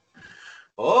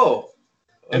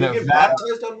 And you a get vat-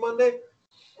 baptized on Monday?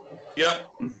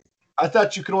 Yep. I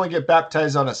thought you could only get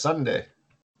baptized on a Sunday.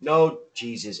 No,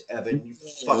 Jesus, Evan, you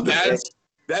Well, fucking bitch.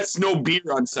 that's no beer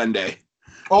on Sunday.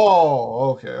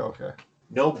 Oh, okay.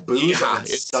 No booze Yeah, on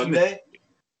Sunday?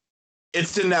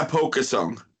 It's in that polka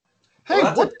song. Hey, Well,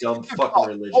 that's what a dumb did you give fucking up?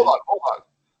 religion. Hold on.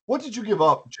 What did you give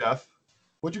up, Jeff?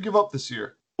 What'd you give up this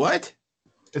year? What?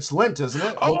 It's Lent, isn't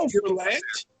it? Oh, for Lent?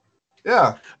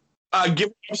 Yeah.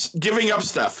 Giving up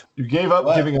stuff. You gave up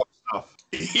What? giving up stuff.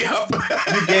 Yep.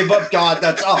 You gave up God,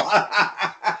 that's all.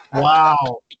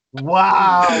 Wow.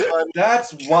 buddy.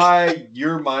 That's why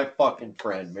you're my fucking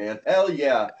friend, man. Hell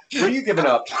yeah. What are you giving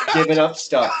up? Giving up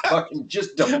stuff. Fucking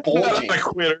just divulging. Not a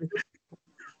quitter.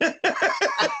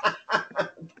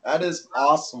 That is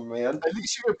awesome, man. At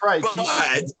least you could probably keep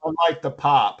But- it, unlike the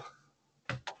pop.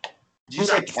 Did you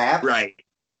say cap? Right.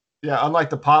 Yeah, unlike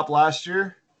the pop last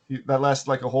year. That lasted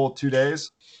like a whole 2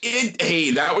 days.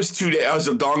 Hey, that was 2 days. That was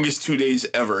the longest 2 days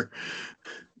ever.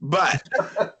 But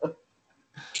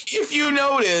if you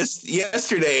noticed,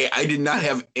 yesterday I did not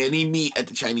have any meat at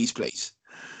the Chinese place.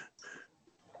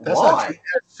 That's Why? not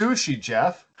sushi,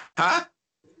 Jeff. Huh?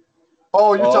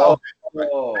 Oh, you're Oh. talking.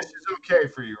 Oh. Fish is okay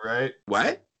for you, right?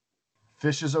 What?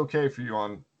 Fish is okay for you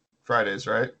on Fridays,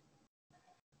 right?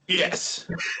 Yes.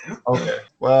 Okay.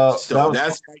 Well, So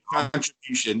that's my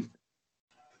contribution.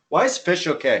 Why is fish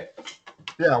okay?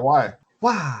 yeah. Why?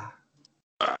 Why?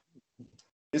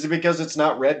 Is it because it's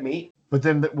not red meat? But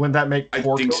then wouldn't that make I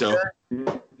pork think okay?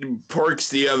 so. Pork's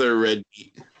the other red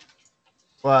meat.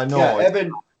 Well, no, Yeah,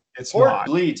 Evan, it's pork not.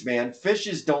 bleeds, man.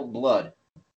 Fishes don't blood.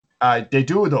 They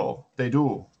do though. They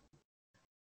do.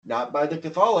 Not by the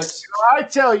Catholics. I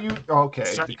tell you. Okay.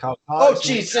 Sorry. The Catholics- Oh,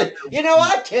 Jesus. You know,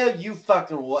 I tell you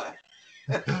fucking what.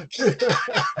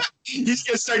 He's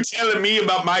gonna start telling me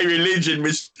about my religion,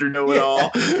 Mr. Know-it-all.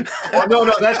 Oh,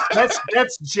 no,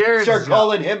 that's Jared's Start job.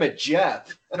 calling him a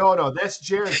Jeff. No, that's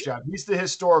Jared's job. He's the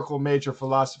historical major,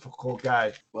 philosophical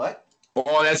guy. What?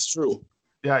 Oh, that's true.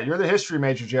 Yeah, you're the history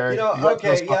major, Jared. You know, You got okay,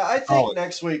 those yeah, I think college.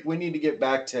 next week we need to get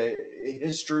back to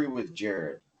history with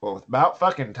Jared. Well, it's about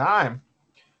fucking time.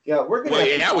 Yeah, we're gonna. Well, have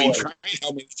to yeah, we call it. tried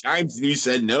how many times and you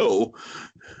said no.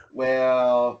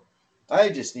 Well, I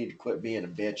just need to quit being a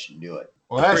bitch and do it.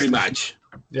 Well, that's Pretty much.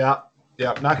 Yeah.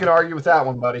 Not gonna argue with that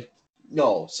one, buddy.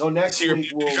 No, so next So you're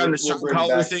week back on the we'll shot bring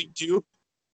collar back. thing too?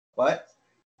 What?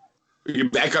 You're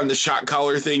back on the shot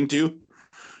collar thing too?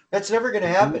 That's never gonna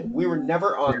happen. We were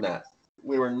never on that.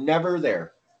 We were never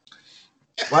there.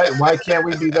 Why can't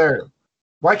we be there?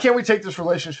 Why can't we take this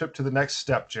relationship to the next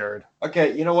step, Jared?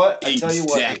 Okay, you know what? I tell you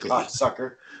what, you Exactly.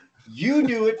 cocksucker. You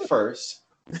do it first,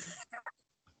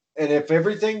 and if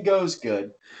everything goes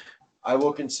good, I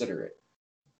will consider it.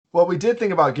 Well, we did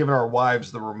think about giving our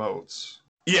wives the remotes.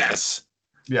 Yes.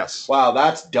 Yes. Wow,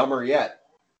 that's dumber yet.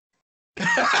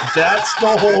 That's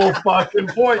the whole fucking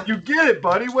point. You get it,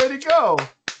 buddy. Way to go.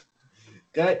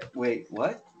 Wait,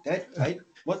 what?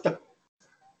 What the?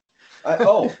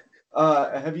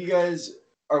 Have you guys?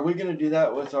 Are we gonna do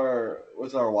that with our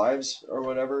wives or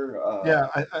whatever? Yeah,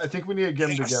 I think we need to get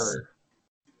them Yes. together.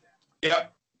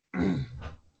 Yep.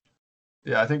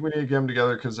 Yeah, I think we need to get them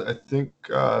together because I think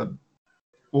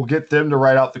we'll get them to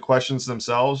write out the questions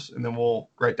themselves, and then we'll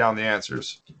write down the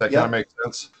answers. That kind of makes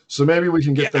sense. So maybe we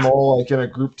can get them all like in a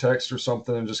group text or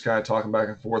something, and just kind of talking back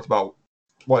and forth about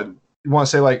what you want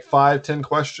to say. Like 5-10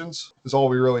 questions is all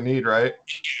we really need, right?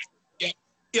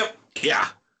 Yep. Yeah.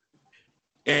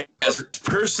 And as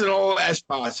personal as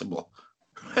possible.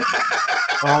 Oh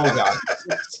God.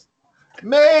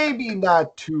 Maybe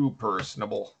not too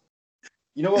personable.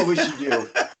 You know what we should do?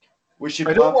 We should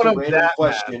I don't pop the want 'em random that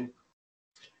question.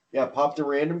 Yeah, pop the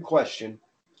random question.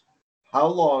 How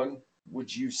long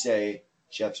would you say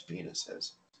Jeff's penis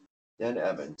is? Then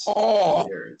Evans. Oh.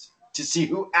 Jared's. To see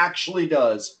who actually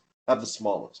does have the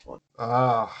smallest one.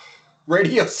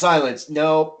 Radio silence.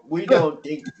 No, we don't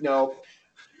think. No.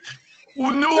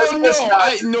 Well, no.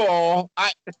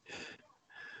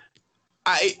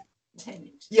 10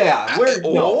 inches. Yeah, we're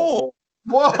no.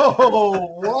 Whoa!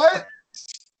 What?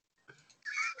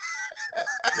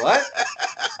 What?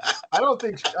 I don't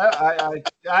think.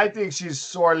 I think she's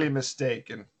sorely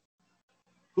mistaken.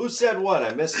 Who said what?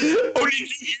 I missed it. Oh, did you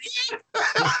hear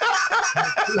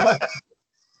that?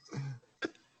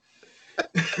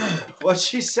 What'd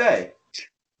she say?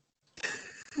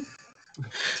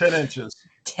 10 inches.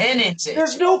 10 inches.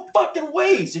 There's no fucking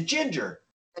way he's a ginger.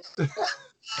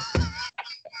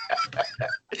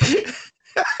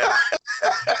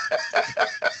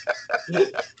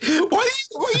 Why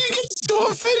are you getting so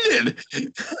offended?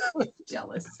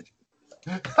 Jealous.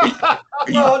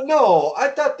 Oh no, I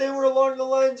thought they were along the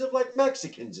lines of like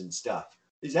Mexicans and stuff.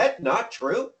 Is that not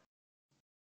true?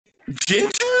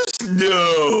 Gingers?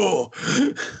 No.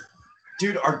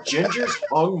 Dude, are gingers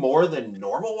hung more than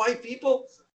normal white people?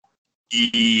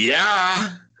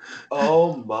 Yeah.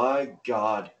 Oh my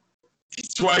god.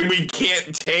 That's why we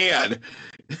can't tan.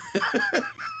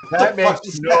 That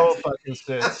makes no fucking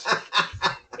sense.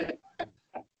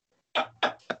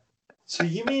 So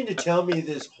you mean to tell me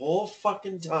this whole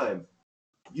fucking time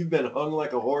you've been hung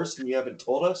like a horse and you haven't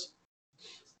told us?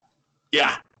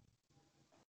 Yeah.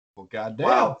 Well, goddamn.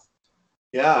 Wow.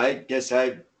 Yeah, I guess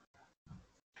I.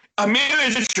 A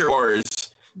miniature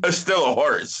horse is still a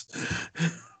horse.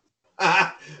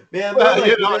 Man, Well, we're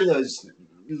like you know- one of those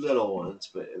little ones,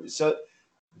 but so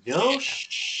no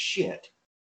shit.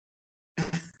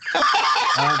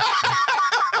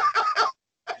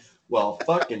 Well,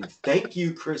 fucking thank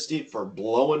you, Christy, for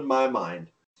blowing my mind.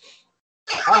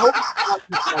 I hope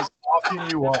it's like talking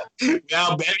you up.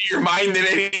 Now better your mind than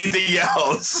anything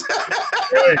else.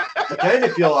 I kind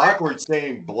of feel awkward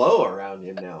saying blow around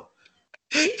him now.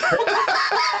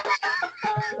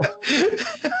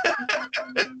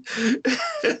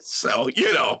 So,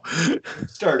 you know.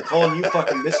 Start calling you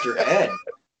fucking Mr. Ed.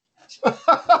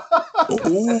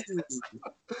 Ooh.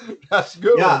 That's a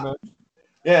good Yeah. one, man.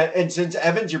 Yeah, and since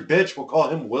Evan's your bitch, we'll call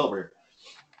him Wilbur.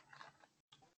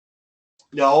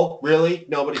 No, really?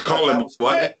 Nobody Call thought him that was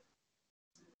what?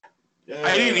 funny?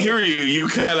 I didn't hear you. You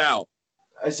cut out.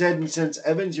 I said, since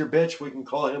Evan's your bitch, we can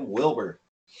call him Wilbur.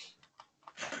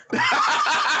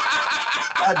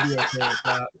 I'd be okay with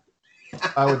that.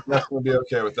 I would definitely be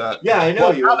okay with that. Yeah, I know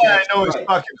Well, you. now that I know Right. he's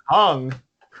fucking hung.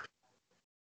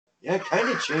 Yeah, it kind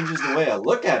of changes the way I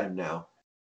look at him now.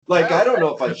 Like, I don't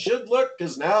know if I should look,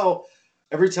 because now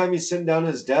every time he's sitting down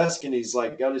at his desk and he's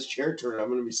like got his chair turned, I'm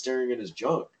going to be staring at his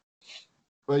junk.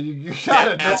 Well, you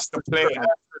gotta know That's the plan. that's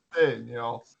the thing, you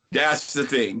know. That's the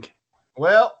thing.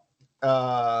 Well,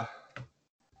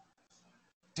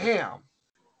 damn.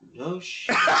 No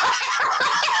shit.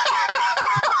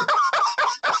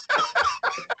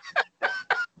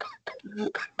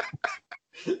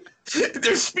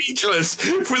 They're speechless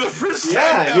for the first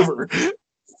Yeah, time ever.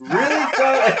 Really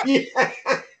thought,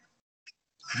 yeah,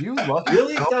 You lucky.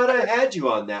 really thought I had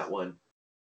you on that one.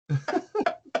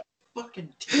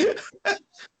 Fucking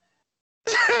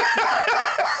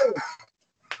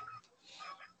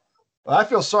Well, I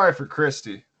feel sorry for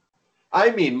Christy.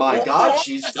 I mean, my God,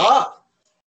 she's tough.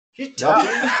 She's tough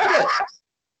as shit.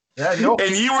 Yeah, no,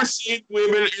 And you were saying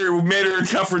women or men are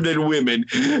tougher than women.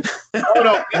 no,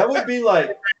 That would be like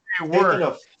it taking worked.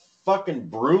 a fucking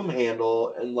broom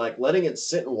handle and like letting it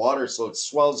sit in water so it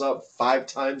swells up 5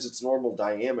 times its normal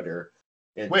diameter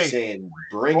and Wait, saying,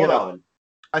 bring hold it up. on.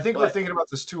 I think we're What? thinking about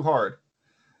this too hard.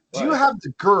 Do you What? have the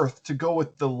girth to go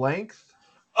with the length?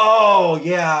 Oh,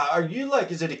 yeah. Are you like,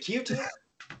 is it a Q-tip?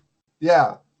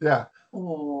 Yeah, yeah.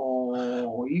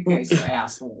 Oh, you guys are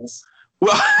assholes.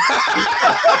 Well,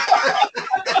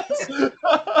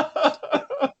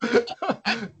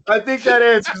 I think that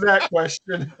answers that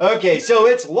question. Okay, so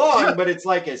it's long, but it's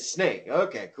like a snake.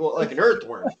 Okay, cool. Like an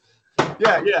earthworm.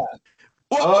 Yeah, yeah.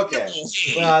 well, Okay.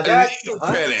 hey, Well, a that- little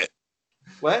huh? credit.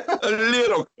 What? A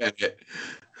little credit.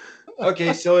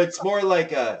 Okay, so it's more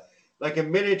like a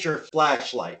miniature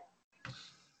flashlight,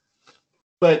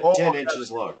 but Oh, 10 okay.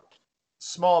 inches long.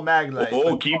 Small mag light.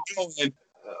 Oh, keep going.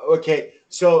 Okay,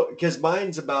 so because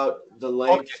mine's about the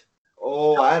length. Okay.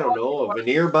 Oh, I don't know, a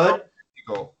veneer bud.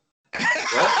 Go.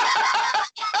 What?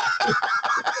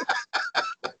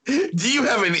 Do you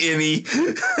have an innie?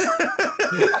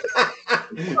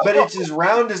 But it's as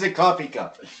round as a coffee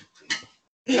cup.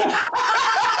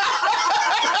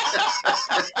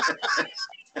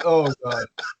 Oh god.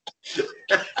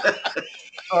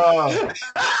 Oh.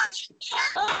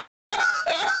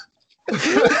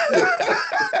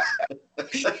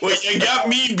 Well, you got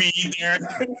me beat there.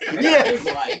 Yeah.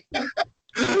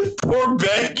 Poor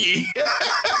Becky.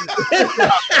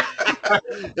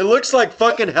 It looks like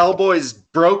fucking Hellboy's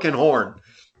broken horn.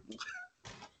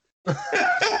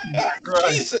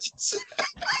 Christ. Jesus.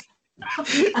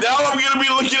 Now I'm gonna be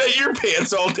looking at your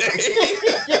pants all day.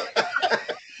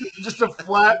 Just a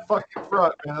flat fucking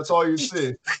front, man. That's all you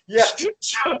see. Yeah.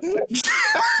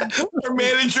 Our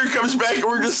manager comes back and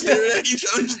we're just staring at each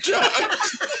other's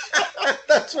jocks.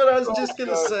 That's what I was Oh, just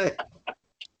gonna God. say.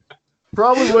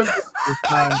 Probably wouldn't this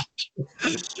time.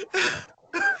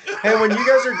 Hey, when you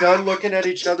guys are done looking at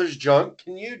each other's junk,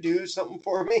 can you do something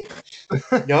for me?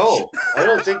 No, I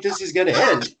don't think this is gonna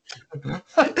end.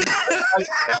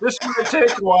 This might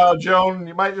take a while, Joan.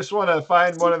 You might just want to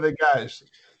find one of the guys.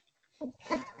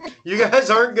 You guys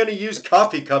aren't gonna use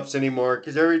coffee cups anymore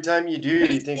because every time you do,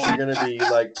 you think you're gonna be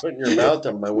like putting your mouth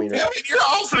on my wiener. I mean, you're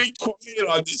awfully quiet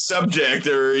on this subject.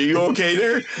 Are you okay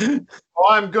there? Oh,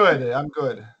 I'm good. I'm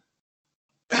good.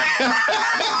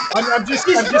 I'm just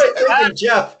He's probably thinking,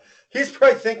 Jeff. He's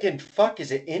probably thinking, "Fuck,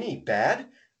 is it any bad?"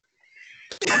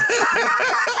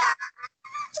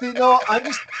 see, no,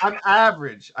 I'm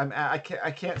average. I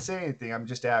can't say anything. I'm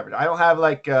just average. I don't have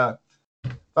like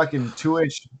fucking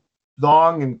 2-inch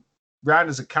long and round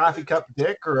as a coffee cup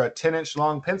dick or a 10-inch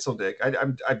long pencil dick. I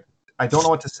don't know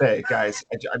what to say, guys.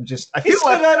 I He feel said,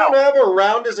 like "I don't have a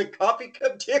round as a coffee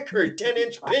cup dick or a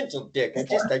 10-inch pencil dick.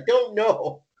 I don't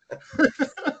know."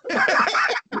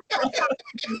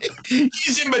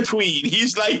 He's in between.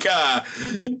 He's like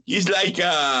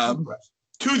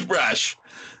toothbrush.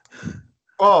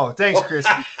 Oh, thanks, Chris.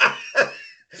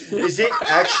 Is it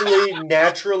actually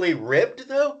naturally ribbed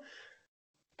though?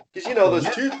 Because you know those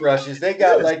toothbrushes, they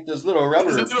got like those little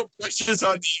rubber. There's little brushes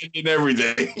on the end and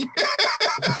everything.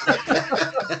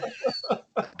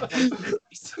 What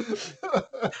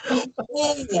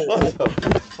Oh,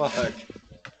 the fuck?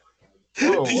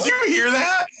 Whoa, did what? you hear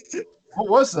that? What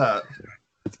was that?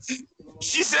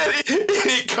 She said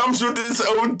it comes with its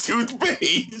own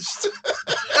toothpaste.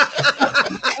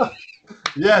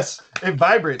 Yes, it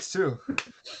vibrates too.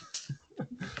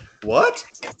 What?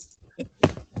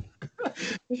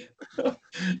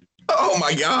 Oh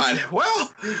my God!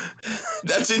 Well,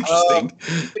 that's interesting.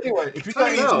 Anyway, if you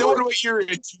I guys know. Knowing what you're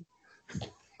into.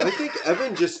 I think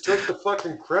Evan just took the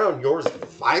fucking crown. Yours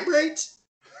vibrates?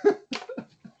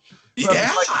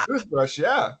 Yeah. like toothbrush,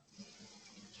 yeah.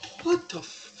 What the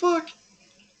fuck?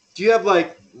 Do you have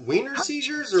like wiener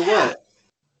seizures or what?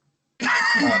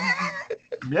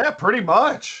 Yeah, pretty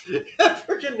much.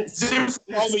 Freaking Seems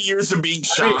all the years of being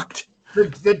shocked. The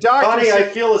doctor Bonnie, I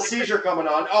said, feel a seizure coming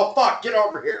on. Oh fuck, get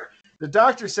over here. the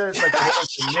doctor said it's like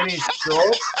a mini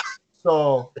stroke.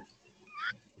 So,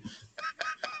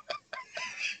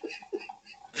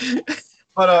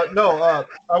 but no,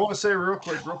 I want to say real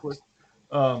quick.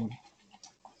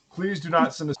 Please do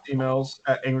not send us emails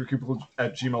at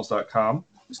angrypeople@gmails.com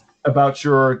about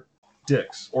your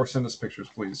dicks, or send us pictures,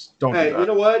 please. Don't Hey, do that. you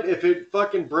know what? If it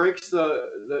fucking breaks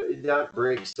the not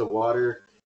breaks the water,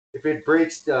 if it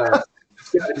breaks the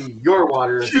it's gotta be your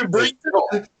water. If it breaks,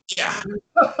 yeah.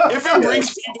 If it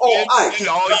breaks people, Oh, ice. send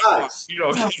all Ice. you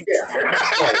know.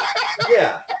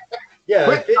 Yeah. Yeah.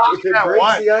 Quit If it talking that breaks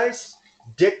wine. the ice,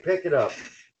 dick pick it up.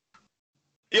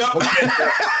 Yeah.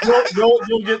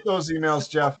 You'll get those emails,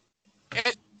 Jeff.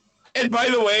 And by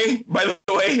the way,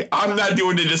 I'm not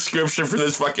doing the description for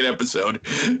this fucking episode.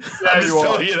 Yeah, I'm just you are.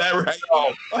 telling you that right now.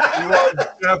 You are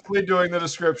definitely doing the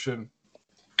description.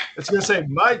 It's gonna say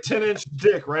my 10-inch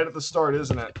dick right at the start,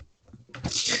 isn't it?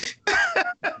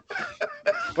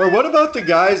 Or what about the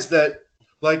guys that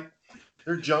like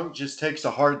their junk just takes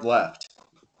a hard left?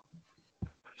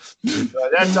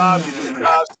 That's obvious.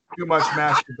 That's too much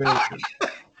masturbation.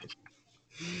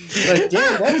 Like,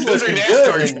 damn, that's Those are looking NASCAR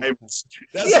good. And- types.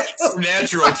 That's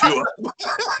natural to them.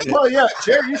 Well, yeah,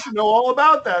 Jerry, you should know all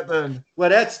about that then. Well,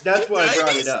 that's why I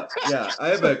brought it up. Yeah, I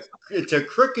have it's a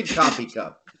crooked coffee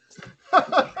cup.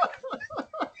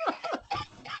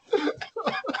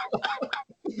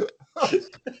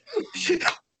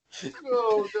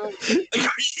 Oh, God. Like,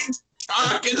 are you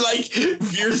talking like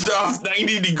veers off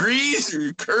 90 degrees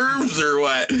or curves or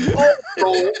what?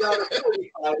 Oh, not a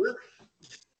 45er.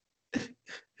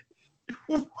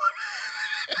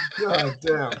 God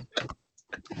damn.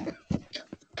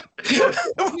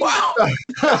 Wow.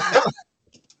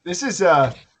 This is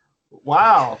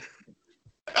wow.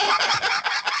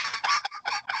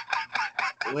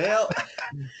 Well,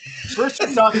 First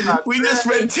you're talking about We just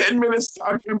spent 10 minutes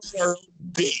talking about our own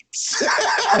dicks.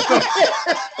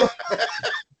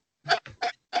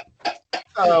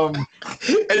 um And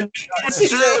it's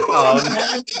true.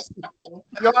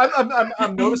 you know,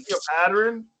 I'm noticing a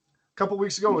pattern. A couple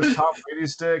weeks ago it was Tom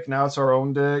Brady's dick, now it's our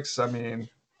own dicks. I mean,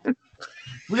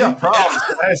 we got problems,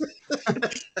 guys.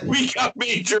 We got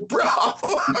major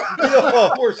problems.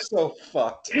 oh, we're so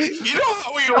fucked. You know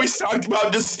how we always talked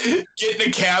about just getting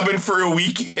a cabin for a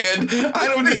weekend? I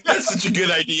don't think that's such a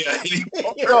good idea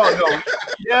anymore. No,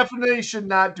 you definitely should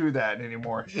not do that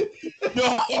anymore.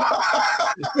 No.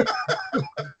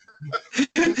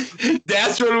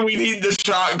 That's when we need the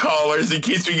shot callers in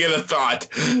case we get a thought.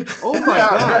 Oh my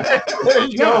god. There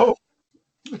you go.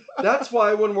 That's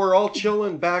why when we're all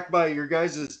chilling back by your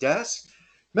guys' desk,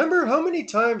 remember how many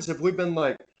times have we been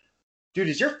like, dude,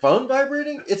 is your phone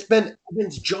vibrating? It's been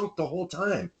Evan's junk the whole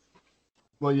time.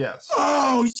 Well, yes.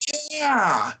 Oh,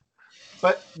 yeah.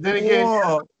 But then again,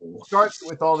 Whoa. it starts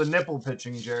with all the nipple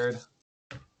pitching, Jared.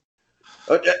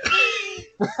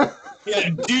 Yeah,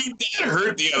 dude, that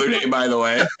hurt the other day, by the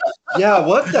way. Yeah,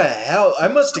 what the hell? I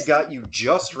must have got you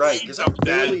just right because I'm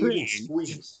barely That even thing.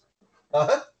 squeezed.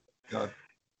 Uh-huh.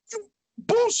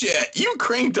 Bullshit. You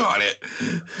cranked on it.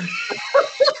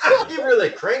 You really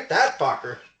cranked that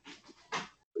fucker.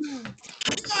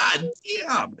 God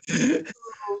damn.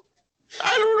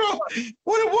 I don't know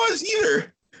what it was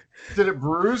either. Did it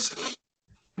bruise?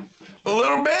 A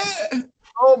little bit.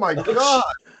 Oh my god.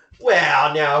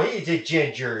 Well, now he's a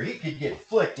ginger. He could get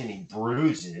flicked any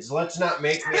bruises. Let's not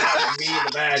make me out to be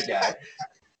the bad guy.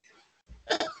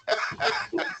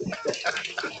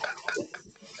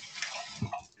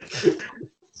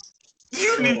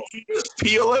 You need to just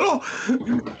pee a little.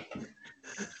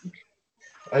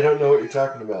 I don't know what you're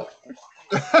talking about.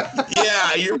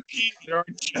 Yeah, you're peeing,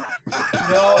 aren't you?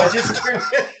 No, I just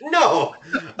no.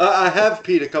 I have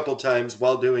peed a couple times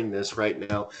while doing this right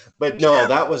now, but no,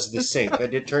 that was the sink. I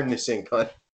did turn the sink on.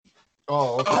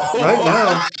 Oh, okay. Right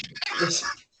now,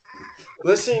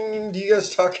 listening to you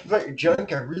guys talking about your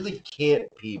junk, I really can't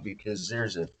pee because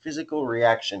there's a physical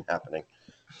reaction happening.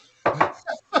 It's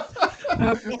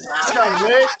got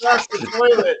way across the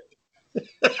toilet.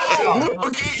 Oh,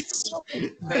 okay.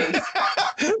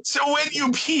 So when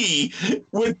you pee,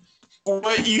 with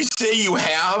what you say you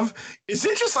have? Is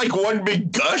it just like one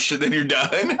big gush and then you're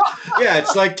done? Yeah,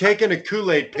 it's like taking a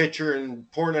Kool-Aid pitcher and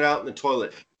pouring it out in the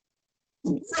toilet.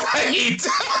 Right.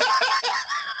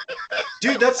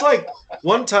 Dude, that's like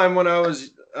one time when I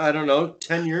was, I don't know,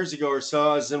 10 years ago or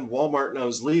so, I was in Walmart and I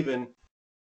was leaving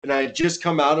and I had just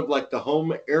come out of like the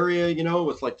home area, you know,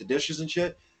 with like the dishes and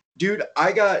shit. Dude,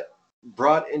 I got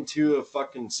brought into a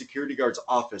fucking security guard's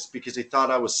office because they thought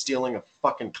I was stealing a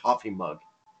fucking coffee mug.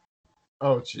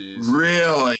 Oh, jeez.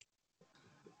 Really?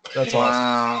 That's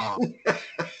awesome. Wow.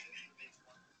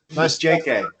 Nice.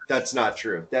 JK, that's not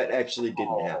true. That actually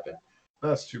didn't happen.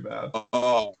 That's too bad.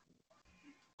 Oh.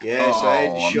 Yeah, so I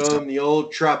had to I'm show sorry. him the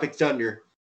old Tropic Thunder.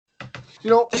 You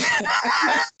know,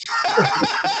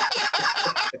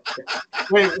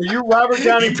 wait, were you Robert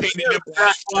Downey You painted Jr. it or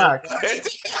Jack Black?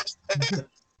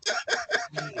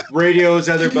 Radio's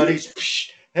other buddies.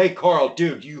 Psh, hey, Carl,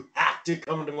 dude, you have to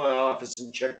come to my office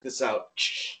and check this out.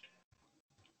 Psh.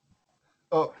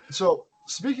 Oh, so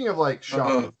speaking of like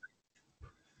shopping,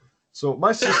 so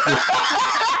my sister.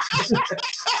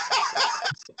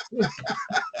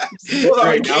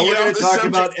 Right, now we're going to talk subject.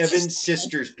 about Evan's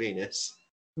sister's penis.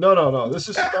 No. This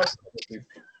is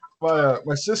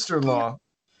my sister-in-law.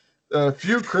 A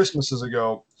few Christmases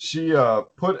ago, she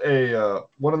put a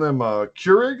one of them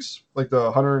Keurigs, like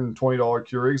the $120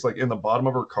 Keurigs, like in the bottom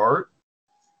of her cart,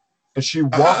 and she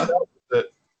walked out with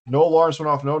it. No alarms went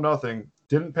off, no nothing.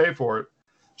 Didn't pay for it.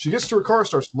 She gets to her car,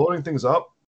 starts loading things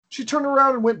up. She turned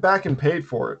around and went back and paid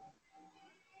for it.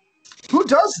 Who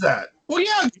does that? Well,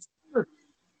 yeah.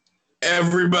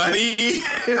 Everybody.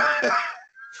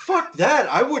 Fuck that.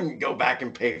 I wouldn't go back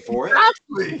and pay for it.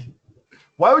 Exactly.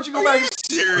 Why would you go Are back? you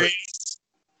serious?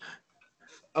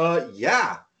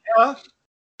 Yeah. Yeah.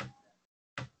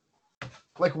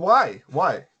 Like, why?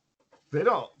 Why? They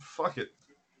don't. Fuck it.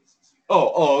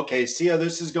 Oh, okay. See how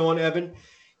this is going, Evan?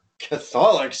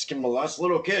 Catholics can molest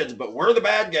little kids, but we're the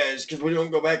bad guys because we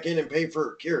don't go back in and pay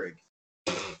for a Keurig.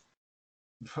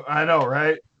 I know,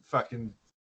 right? Fucking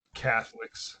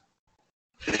Catholics.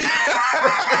 What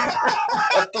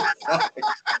the fuck?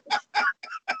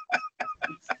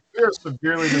 They're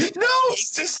severely No,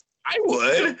 it's just I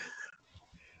would.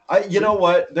 You know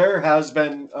what? There has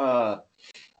been. God,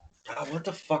 what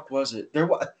the fuck was it?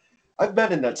 I've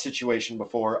been in that situation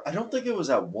before. I don't think it was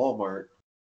at Walmart.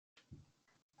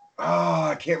 Oh,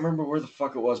 I can't remember where the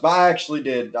fuck it was, but I actually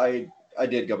did. I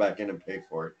did go back in and pay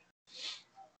for it.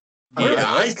 Yeah,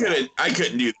 I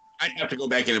couldn't do that. I'd have to go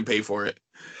back in and pay for it.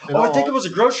 Oh, I think it was a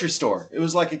grocery store. It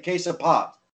was like a case of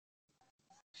pop.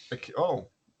 Oh,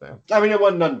 damn. I mean, it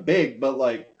wasn't none big, but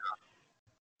like,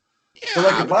 Yeah, so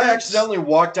like if but I that's- accidentally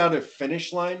walked out a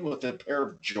finish line with a pair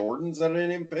of Jordans that I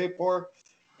didn't pay for,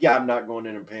 yeah, I'm not going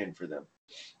in and paying for them.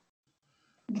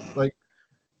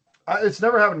 It's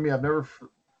never happened to me. I've never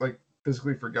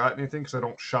physically forgot anything because I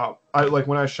don't shop.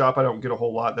 When I shop, I don't get a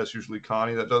whole lot. That's usually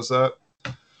Connie that does that.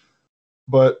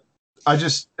 But I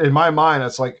just, in my mind,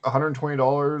 it's like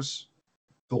 $120.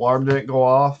 The alarm didn't go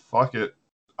off. Fuck it.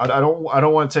 I don't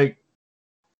want to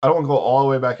go all the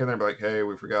way back in there and be like, hey,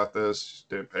 we forgot this,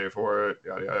 didn't pay for it,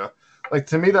 yada yada. Like,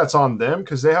 to me, that's on them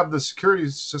because they have the security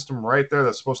system right there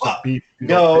that's supposed to beep.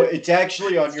 No, it's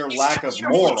actually on your lack of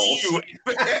morals.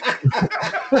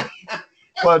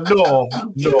 But no,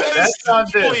 that's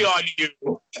not them. fully on you.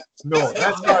 No,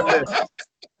 that's not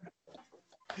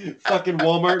them. Fucking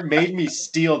Walmart made me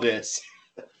steal this.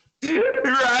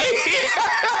 Right?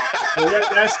 So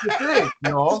that's the thing,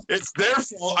 you know. It's their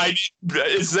fault.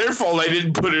 It's their fault. I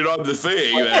didn't put it on the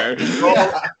thing there.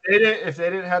 If they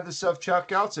didn't have the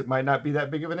self-checkouts, it might not be that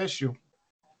big of an issue.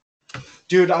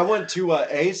 Dude, I went to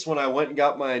Ace when I went and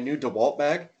got my new DeWalt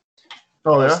bag.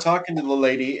 Oh I yeah. was talking to the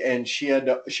lady, and she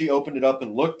opened it up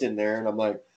and looked in there, and I'm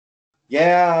like,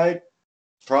 "Yeah, I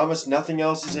promise nothing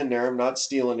else is in there. I'm not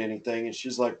stealing anything." And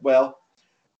she's like, "Well,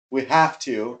 we have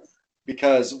to,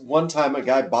 because one time a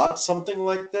guy bought something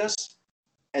like this,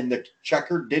 and the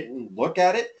checker didn't look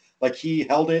at it. Like he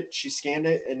held it, she scanned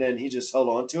it, and then he just held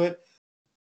on to it.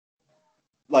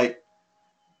 Like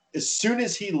as soon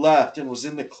as he left and was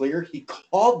in the clear, he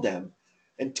called them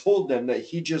and told them that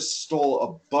he just stole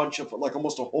a bunch of, like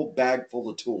almost a whole bag full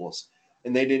of tools,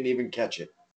 and they didn't even catch it.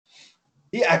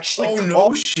 He actually Oh no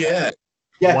called, shit!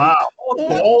 yeah, Wow. Do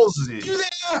Ballsy.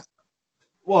 that.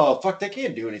 well, fuck, they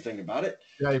can't do anything about it.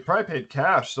 Yeah, he probably paid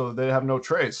cash, so they have no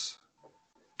trace.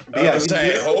 But yeah,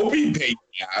 I hope he paid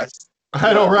cash.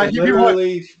 I know, right? You'd be like,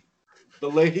 Literally, the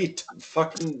lady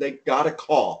they got a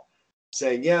call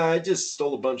saying, "Yeah, I just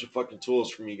stole a bunch of fucking tools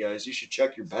from you guys. You should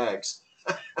check your bags."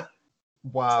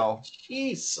 wow.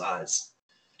 Jesus.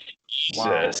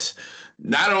 Jesus.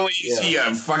 Not only is he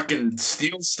a fucking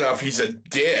steal stuff, he's a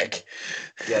dick.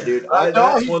 Yeah, dude.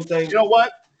 That's one thing. You know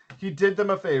what? He did them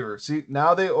a favor. See,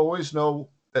 now they always know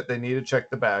that they need to check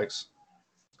the bags.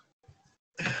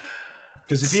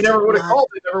 Because if he never would have called,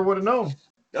 they never would have known.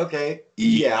 Okay.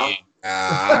 Yeah.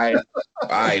 I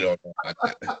don't know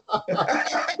about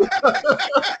that.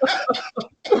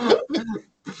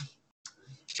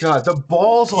 God, the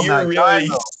balls on that guy,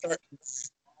 though.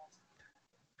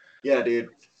 Yeah, dude.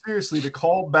 Seriously, to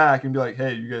call back and be like,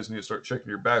 hey, you guys need to start checking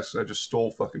your bags because I just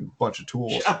stole fucking bunch of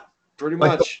tools. Yeah, pretty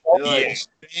Like, much.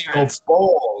 The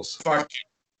balls. Fucking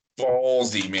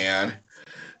ballsy, man.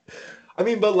 I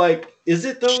mean, but like, is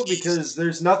it though? Because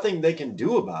there's nothing they can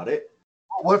do about it.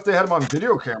 What if they had him on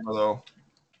video camera, though?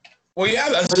 Well, yeah,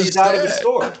 that's But he's out of the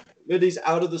store. But he's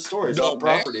out of the store. He's off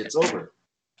property. It's over.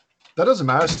 That doesn't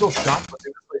matter. It's still shot for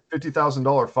like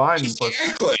 $50,000 fine plus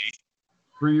Exactly.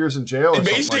 3 years in jail. And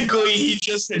Or something basically, like he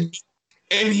just and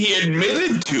he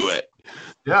admitted to it.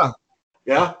 yeah,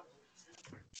 Yeah.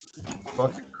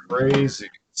 fucking crazy.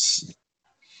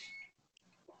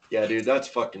 Yeah, dude.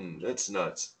 That's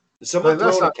nuts. Is someone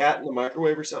That's throwing not- a cat in the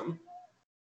microwave or something?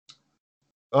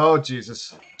 Oh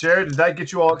Jesus, Jared, did that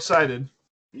get you all excited,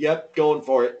 Yep, going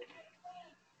for it.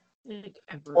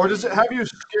 or does it have you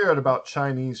scared about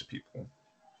Chinese people?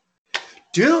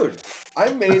 Dude,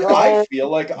 I feel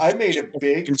like I made a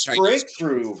big In Chinese.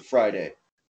 breakthrough Friday.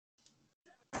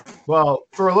 Well,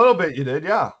 for a little bit you did,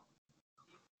 yeah.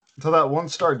 Until that one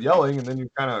started yelling, and then you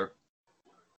kind of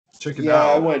chickened Yeah,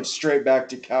 I out. went straight back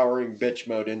to cowering bitch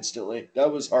mode instantly. That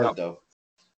was hard Yep. though.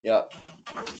 Yeah.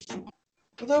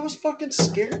 But that was fucking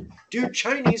scary. Dude,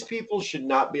 Chinese people should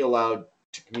not be allowed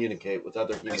to communicate with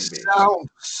other They human beings. sound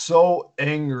so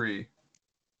angry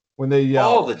when they yell.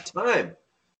 All the time.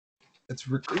 It's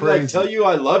They crazy. like tell you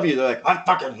I love you. They're like, I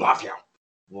fucking love you.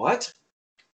 What?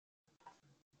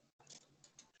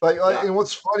 Like, Yeah. and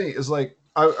what's funny is like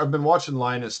I've been watching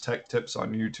Linus Tech Tips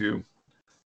on YouTube,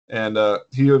 and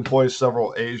he employs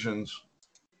several Asians,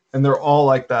 and they're all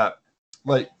like that.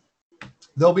 Like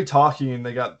they'll be talking, and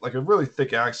they got like a really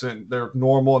thick accent. They're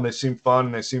normal, and they seem fun,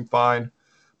 and they seem fine.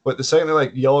 But the second they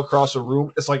like yell across a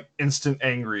room, it's like instant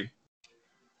angry.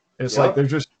 And it's like Yeah.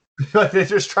 they're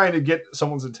just trying to get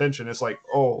someone's attention. It's like,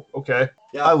 oh, okay.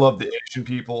 Yeah. I love the Asian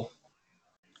people.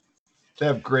 They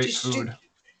have great Just- food.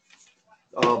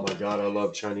 Oh my god, I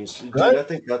love Chinese food. Right? Dude, I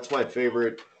think that's my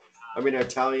favorite. I mean,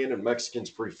 Italian and Mexican's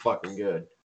pretty fucking good.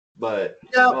 But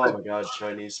Yeah, oh but my god,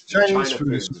 Chinese Chinese China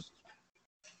food is-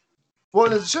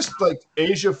 well, it's just like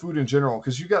Asia food in general,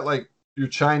 because you got like your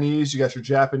Chinese, you got your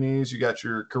Japanese, you got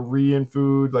your Korean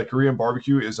food. Like Korean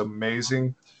barbecue is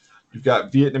amazing. You've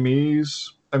got Vietnamese.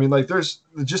 I mean, like there's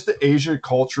just the Asia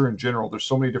culture in general. There's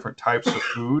so many different types of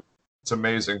food. It's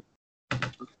amazing.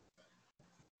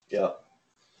 Yeah.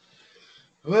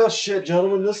 Well, shit,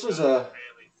 gentlemen, this was a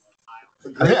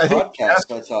great I think-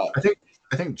 podcast. I thought.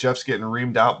 I think Jeff's getting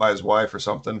reamed out by his wife or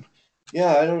something.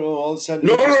 Yeah, I don't know. All of a sudden,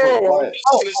 No, it just went no, no. quiet.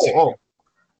 Oh.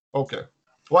 Okay.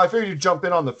 Well, I figured you'd jump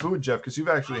in on the food, Jeff, because you've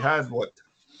actually had what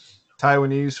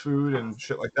Taiwanese food and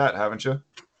shit like that, haven't you?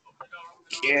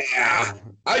 Yeah,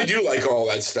 I do like all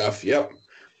that stuff. Yep.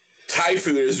 Thai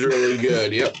food is really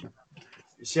good. Yep.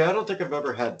 See, I don't think I've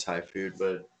ever had Thai food,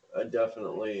 but I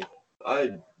definitely,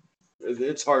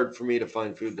 it's hard for me to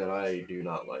find food that I do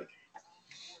not like.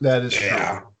 That is true.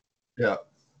 Yeah. Yeah.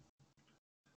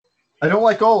 I don't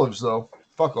like olives though.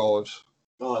 Fuck olives.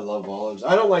 Oh, I love olives.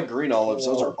 I don't like green olives;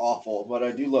 those are awful. But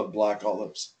I do love black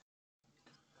olives.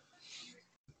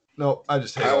 No, I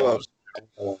just hate I love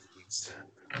olives. olives.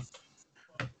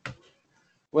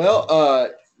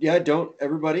 Well, yeah, don't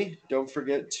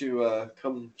forget to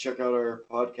come check out our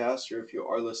podcast, or if you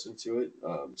are listening to it,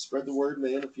 spread the word,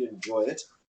 man, if you enjoy it,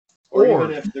 or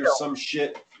even if there's some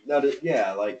shit that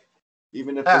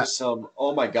even if there's some,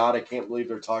 oh my god, I can't believe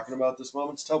they're talking about this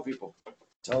moments. Tell people,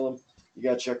 tell them you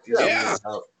gotta check these Yeah. videos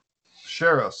out.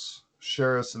 Share us,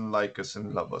 and like us,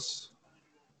 and love us.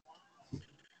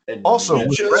 And Also, yeah,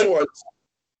 with Just Red, what-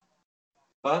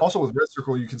 also with Red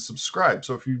Circle, you can subscribe.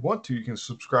 So if you want to, you can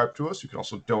subscribe to us. You can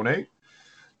also donate.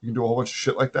 You can do a whole bunch of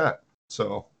shit like that.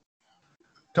 So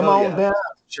come Oh, on yeah. down,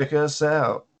 check us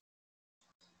out,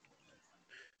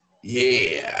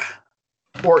 Yeah.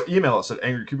 or email us at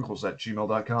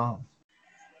angrycubicles@gmail.com.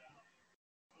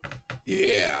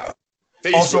 Yeah.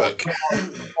 Also,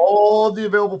 Facebook. all the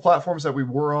available platforms that we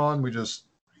were on, we just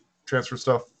transferred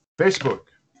stuff.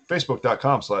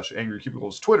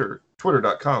 Facebook.com/angrycubicles.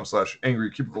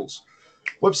 Twitter.com/angrycubicles.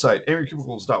 Website,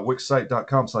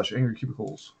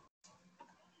 angrycubicles.wixsite.com/angrycubicles.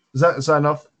 Is that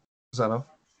enough? Is that enough?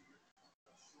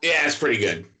 Yeah, it's pretty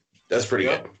good. That's pretty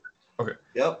Yeah. good.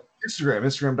 Yep. Instagram,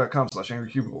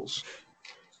 instagram.com/angrycubicles.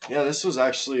 Yeah, this was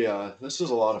actually this was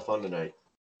a lot of fun tonight.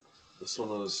 This one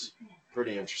was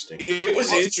pretty interesting. It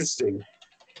was interesting.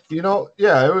 You know,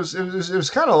 yeah, it was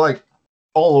kind of like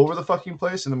all over the fucking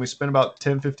place, and then we spent about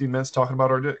 10-15 minutes talking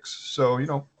about our dicks. So, you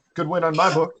know, good win on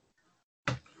my book.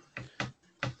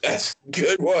 That's a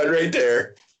good one right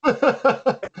there.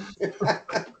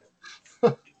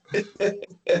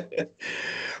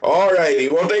 All righty.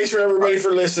 Well, thanks for everybody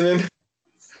for listening.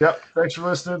 Yep. Thanks for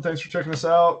listening. Thanks for checking us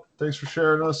out. Thanks for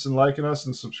sharing us and liking us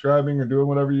and subscribing or doing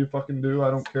whatever you fucking do. I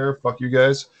don't care. Fuck you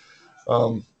guys.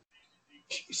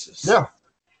 Jesus. Yeah.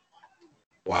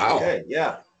 Wow. Okay,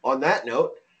 yeah. On that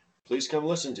note, please come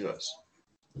listen to us.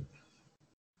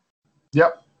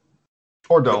 Yep.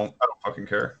 Or don't. I don't fucking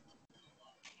care.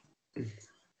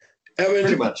 Evan,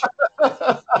 Pretty much.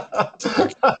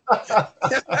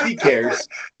 He cares.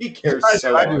 He cares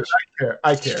so I do. much.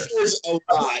 I care. There's a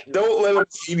lot. Don't let him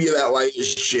feed you that light as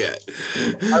shit.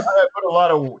 I put a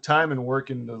lot of time and work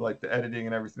into like the editing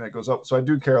and everything that goes up, so I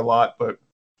do care a lot. But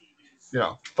you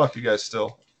know, fuck you guys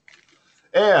still.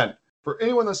 And for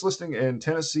anyone that's listening in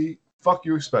Tennessee, fuck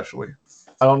you especially.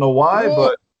 I don't know why,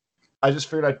 but I just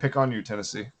figured I'd pick on you,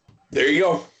 Tennessee. There you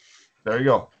go. There you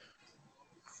go.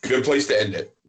 Good place to end it.